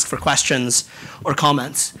stop and ask for questions or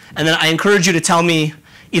comments. And then I encourage you to tell me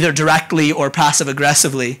either directly or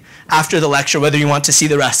passive-aggressively after the lecture whether you want to see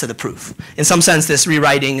the rest of the proof. In some sense, this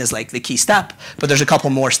rewriting is like the key step, but there's a couple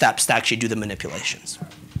more steps to actually do the manipulations.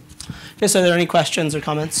 Okay, so are there any questions or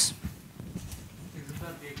comments? Isn't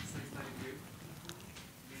that the exercise that I did?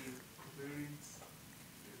 The covariance,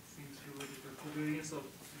 it seems to be the covariance of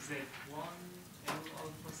Z1 L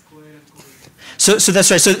alpha squared and covariance. So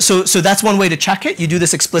that's right. So that's one way to check it. You do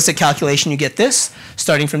this explicit calculation, you get this,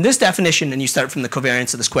 starting from this definition, and you start from the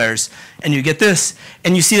covariance of the squares, and you get this.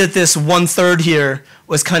 And you see that this 1/3 here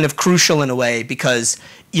was kind of crucial in a way because,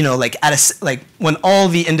 you know, like when all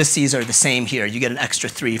the indices are the same here, you get an extra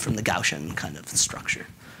 3 from the Gaussian kind of structure.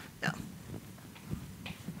 Yeah.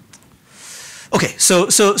 Okay, so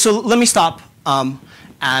let me stop, and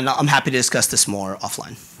I'm happy to discuss this more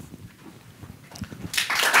offline.